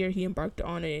 earlier this year, he embarked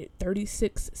on a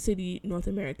 36-city North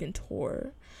American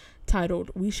tour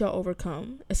titled We Shall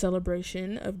Overcome, a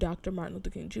celebration of Dr. Martin Luther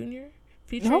King Jr.,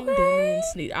 featuring Damian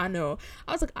Sneed. I know.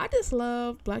 I was like, I just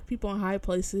love Black people in high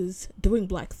places doing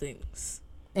Black things.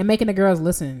 And making the girls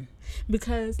listen.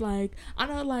 Because, like, I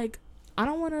know, like, I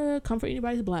don't want to comfort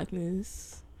anybody's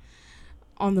Blackness,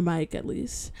 on the mic at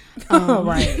least.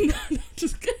 Right.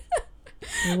 Just kidding.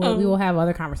 We will have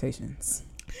other conversations.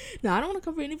 Now, I don't want to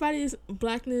cover anybody's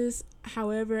Blackness.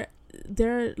 However,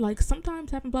 they're like,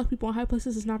 sometimes having Black people in high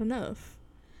places is not enough.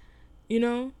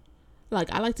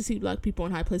 Like, I like to see Black people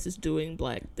in high places doing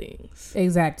Black things.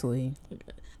 Exactly.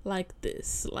 Like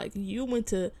this. Like, you went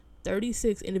to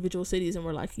 36 individual cities and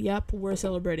were like, yep, we're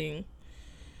celebrating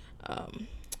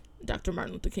Dr.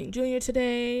 Martin Luther King Jr.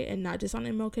 today and not just on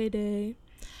MLK Day.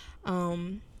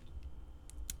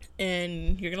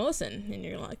 And you're gonna listen and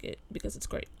you're gonna like it because it's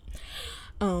great.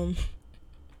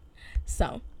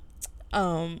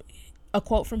 A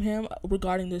quote from him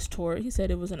regarding this tour, he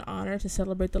said, "It was an honor to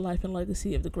celebrate the life and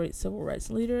legacy of the great civil rights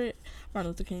leader,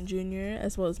 Martin Luther King Jr.,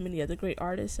 as well as many other great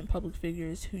artists and public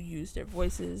figures who used their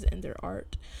voices and their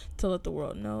art to let the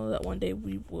world know that one day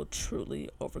we will truly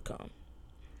overcome."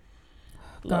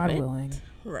 God willing.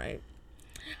 Right.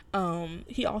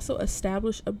 He also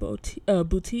established a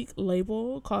boutique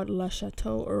label called La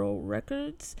Chateau Earl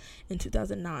Records in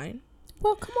 2009.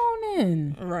 Well, come on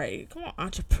in. Right. Come on,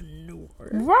 entrepreneur.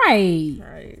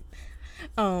 Right.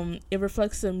 It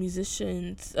reflects the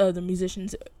musicians'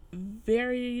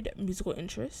 varied musical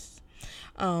interests.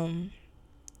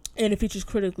 And it features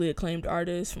critically acclaimed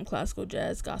artists from classical,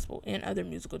 jazz, gospel, and other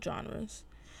musical genres.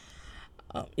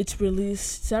 It's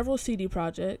released several CD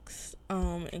projects,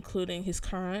 including his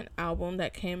current album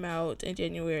that came out in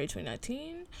January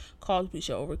 2019 called We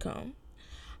Shall Overcome.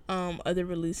 Other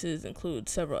releases include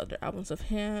several other albums of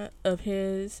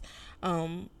his,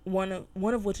 one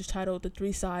of which is titled The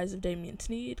Three Sides of Damien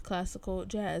Sneed, Classical,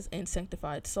 Jazz, and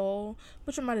Sanctified Soul,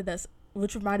 which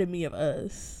reminded me of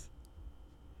us.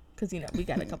 Because, we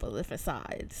got a couple of different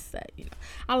sides that,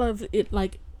 I love it.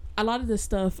 Like, a lot of the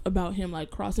stuff about him,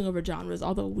 like, crossing over genres,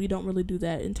 although we don't really do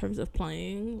that in terms of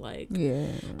playing, like,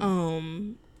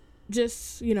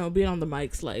 just, being on the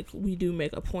mics, like, we do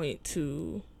make a point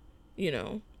to,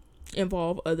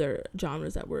 involve other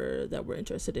genres that we're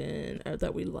interested in or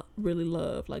that we really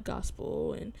love, like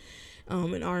gospel and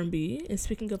R&B. And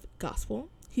speaking of gospel,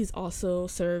 he's also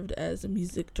served as a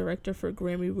music director for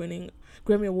Grammy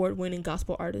Award winning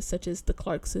gospel artists such as the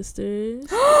Clark Sisters,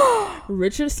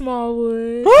 Richard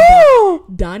Smallwood,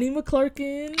 Donnie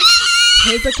McClurkin,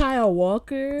 Hezekiah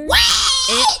Walker,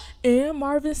 and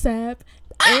Marvin Sapp,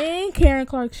 and Karen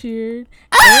Clark Sheard,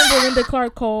 and Belinda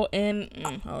Clark Cole, and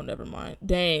never mind.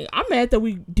 Dang, I'm mad that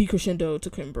we decrescendo to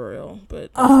Kim Burrell,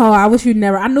 but I wish you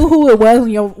never. I knew who it was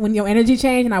when your energy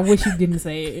changed, and I wish you didn't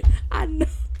say it. I know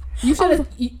you should have.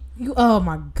 Oh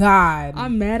my God,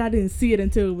 I'm mad I didn't see it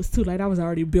until it was too late. I was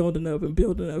already building up.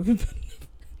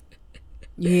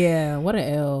 Yeah, what a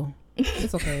L.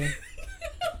 It's okay.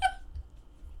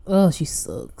 Oh, she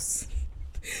sucks.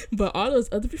 But all those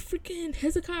other freaking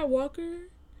Hezekiah Walker,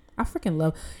 I freaking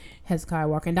love Hezekiah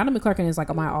Walker. And Donnie McClurkin is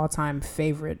like my all-time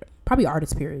favorite, probably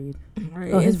artist, period.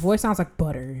 Right. Oh, his voice sounds like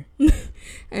butter.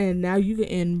 And now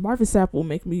and Marvin Sapp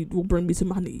will bring me to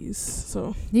my knees.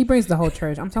 So he brings the whole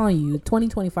church. I'm telling you,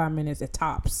 20-25 minutes at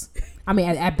tops. I mean,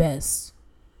 at best.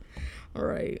 All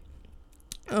right.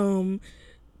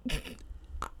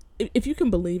 If you can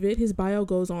believe it, his bio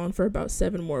goes on for about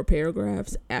 7 more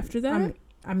paragraphs after that.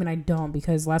 I don't,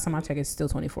 because last time I checked, it's still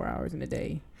 24 hours in a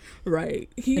day. Right.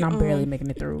 And I'm barely making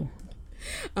it through.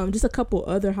 Just a couple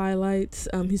other highlights.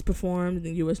 He's performed in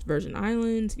the U.S. Virgin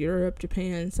Islands, Europe,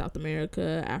 Japan, South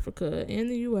America, Africa, and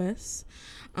the U.S.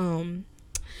 And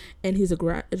he's a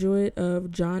graduate of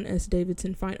John S.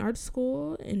 Davidson Fine Arts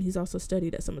School, and he's also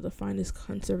studied at some of the finest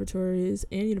conservatories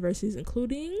and universities,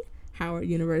 including Howard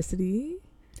University.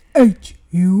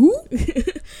 HU.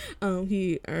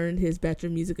 He earned his Bachelor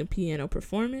of Music and Piano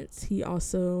Performance. He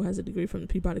also has a degree from the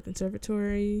Peabody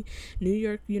Conservatory, New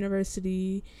York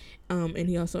University, and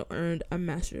he also earned a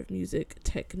Master of Music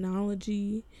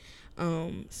Technology,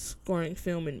 scoring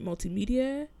film and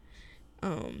multimedia,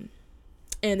 and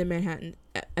the Manhattan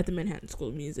School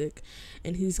of Music.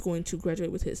 And he's going to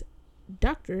graduate with his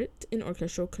doctorate in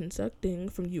orchestral conducting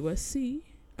from USC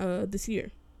this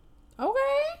year. Okay.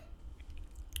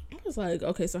 I was like,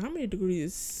 okay, so how many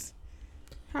degrees?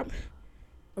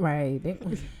 Right.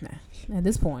 At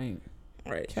this point.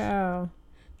 Right. Ciao.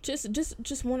 Just a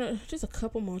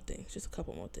couple more things.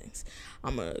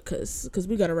 Cause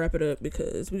we gotta wrap it up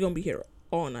because we're gonna be here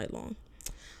all night long.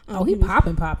 He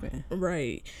popping.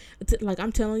 Right. Like,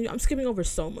 I'm telling you, I'm skipping over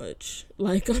so much.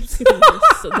 Like, I'm skipping over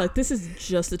like, this is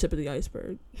just the tip of the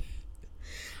iceberg.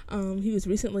 He was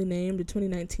recently named the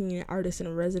 2019 Artist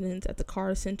in Residence at the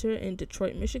Carr Center in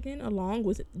Detroit, Michigan, along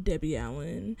with Debbie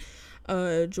Allen,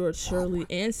 George Shirley,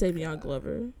 and Savion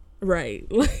Glover. Right.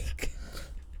 Like,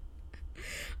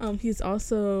 he's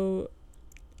also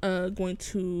going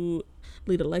to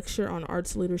lead a lecture on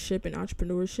arts leadership and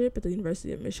entrepreneurship at the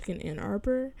University of Michigan, Ann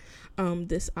Arbor,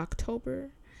 this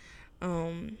October.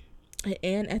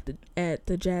 And at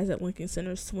the Jazz at Lincoln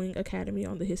Center Swing Academy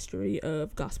on the history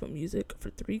of gospel music for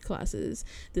 3 classes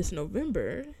this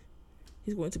November.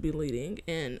 He's going to be leading,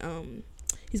 and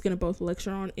he's going to both lecture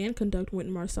on and conduct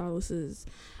Wynton Marsalis's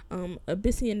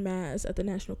Abyssinian Mass at the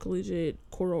National Collegiate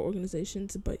Choral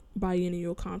Organization's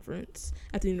biennial conference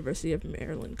at the University of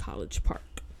Maryland College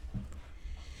Park.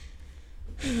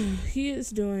 He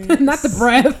is doing not the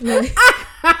breath.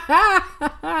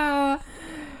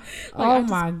 Like,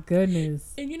 my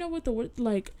goodness. And you know what,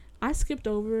 I skipped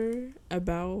over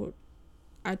about,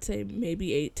 I'd say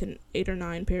maybe 8 or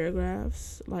 9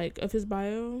 paragraphs like of his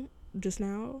bio just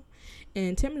now,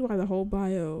 and tell me why the whole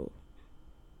bio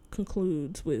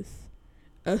concludes with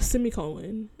a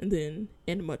semicolon and then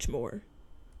and much more.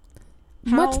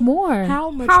 How much more?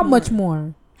 How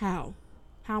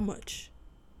much?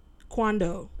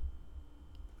 Quando?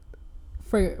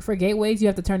 For gateways, you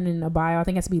have to turn in a bio. I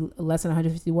think it has to be less than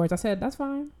 150 words. I said, that's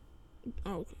fine.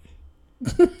 Oh,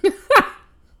 okay.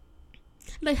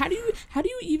 Like, how do you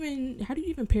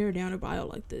even pare down a bio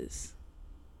like this?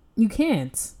 You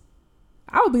can't.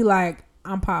 I would be like,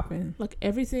 I'm popping. Like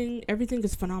everything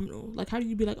is phenomenal. Like how do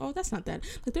you be like, oh, that's not that.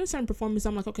 Like there's certain performances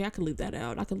I'm like, okay, I could leave that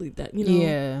out. I could leave that. You know.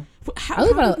 Yeah. How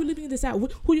are you leaving this out?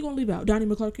 Who you gonna leave out? Donnie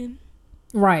McClurkin.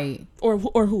 Right. Or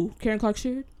who? Karen Clark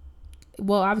Sheard.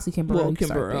 Well, obviously Kim Burrell. Well, Kim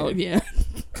Burrell, yeah.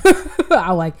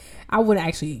 I would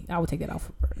take that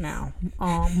off now.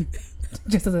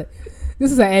 Just as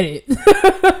this is an edit.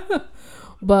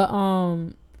 But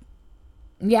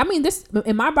yeah, I mean this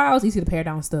in my bio it's easy to pare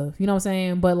down stuff. You know what I'm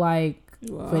saying? But like,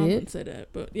 well, I wouldn't say that,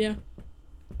 but yeah.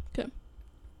 Okay.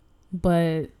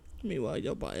 But meanwhile,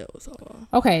 your bio is all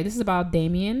okay. This is about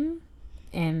Damien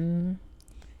and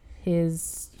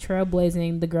his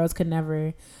trailblazing. The girls could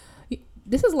never.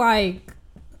 This is like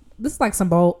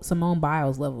Simone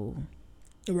Biles level.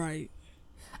 Right.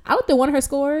 I looked at one of her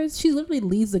scores. She literally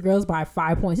leads the girls by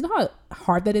 5 points. You know how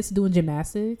hard that is to do in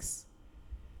gymnastics?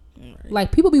 Right.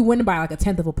 Like, people be winning by like a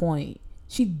tenth of a point.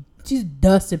 She's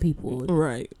dusting people.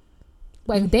 Right.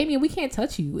 Like, Damien, we can't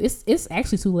touch you. It's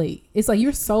actually too late. It's like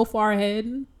you're so far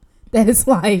ahead that it's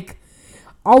like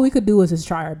all we could do is just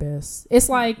try our best. It's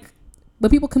like when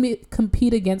people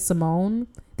compete against Simone,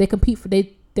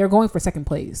 they're going for second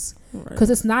place because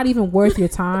it's not even worth your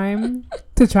time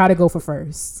to try to go for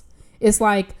first. It's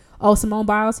like, oh, Simone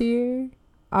Biles here,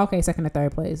 okay, second or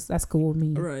third place, that's cool with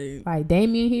me. Right. Like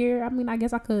Damien here, I mean, I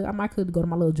guess I might could go to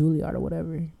my little Juilliard or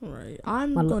whatever. Right.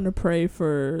 I'm gonna pray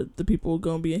for the people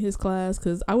gonna be in his class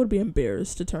because I would be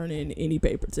embarrassed to turn in any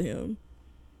paper to him.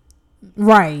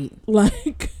 Right.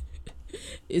 Like,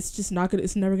 it's just not good.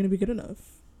 It's never gonna be good enough.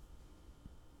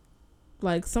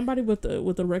 Like, somebody with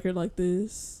a record like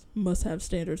this must have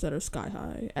standards that are sky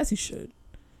high, as he should.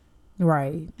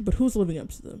 Right. But who's living up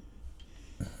to them?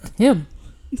 Him.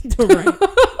 Right.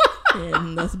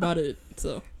 And that's about it.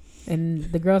 So.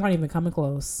 And the girls aren't even coming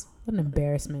close. What an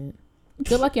embarrassment.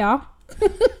 Good luck, y'all.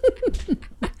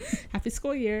 Happy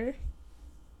school year.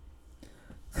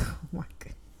 Oh my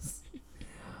goodness.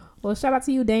 Well, shout out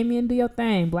to you, Damien. Do your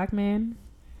thing, black man.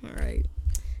 All right.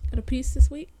 Got a piece this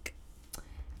week?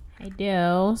 I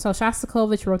do. So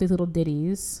Shostakovich wrote these little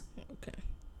ditties. Okay.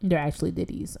 They're actually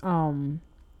ditties. If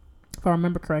I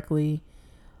remember correctly,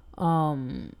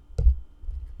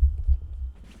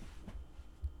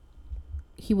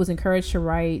 he was encouraged to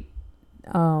write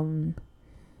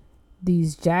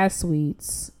these jazz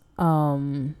suites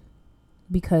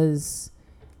because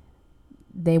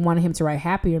they wanted him to write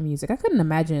happier music. I couldn't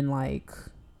imagine like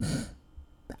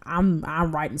I'm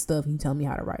writing stuff and you tell me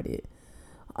how to write it.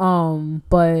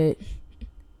 But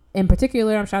in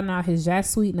particular, I'm shouting out his jazz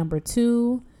suite number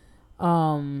 2.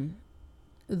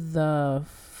 The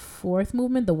 4th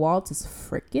movement, the waltz, is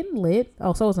freaking lit.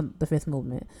 Oh, so wasn't the 5th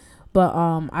movement. But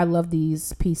I love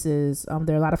these pieces.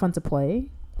 They're a lot of fun to play.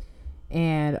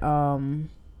 And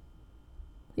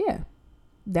yeah,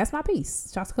 that's my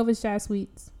piece. Shostakovich Jazz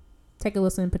Suites. Take a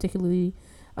listen, particularly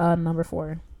number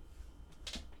 4.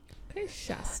 Okay,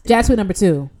 Shasta. Jazz Suite number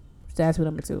 2. Jazz Suite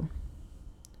number 2.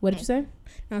 What did you say?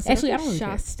 No, actually, I don't really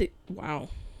care. Wow.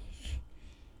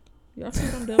 Y'all see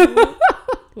what I'm done with?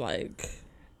 Like,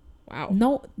 wow.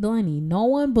 No, Delaney, no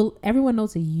one, but everyone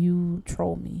knows that you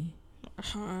troll me.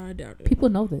 I doubt it. People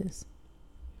know this.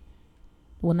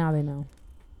 Well, now they know.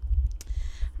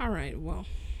 All right, well.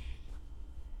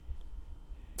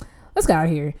 Let's get out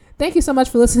of here. Thank you so much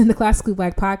for listening to Classically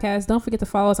Black Podcast. Don't forget to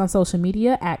follow us on social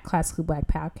media at Classically Black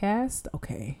Podcast.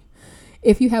 Okay.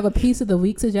 If you have a piece of the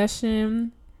week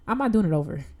suggestion, I'm not doing it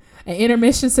over. An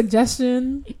intermission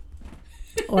suggestion,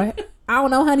 or I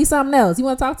don't know, honey, something else. You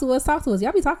want to talk to us? Talk to us.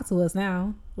 Y'all be talking to us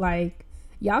now. Like,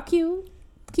 y'all cute.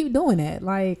 Keep doing that.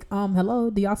 Like, hello,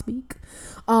 do y'all speak?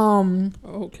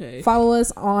 Okay. Follow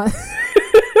us on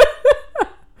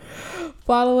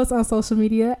social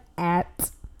media at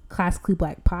Classically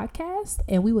Black Podcast,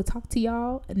 and we will talk to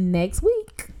y'all next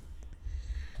week.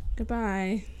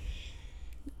 Goodbye.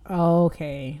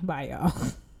 Okay. Bye, y'all.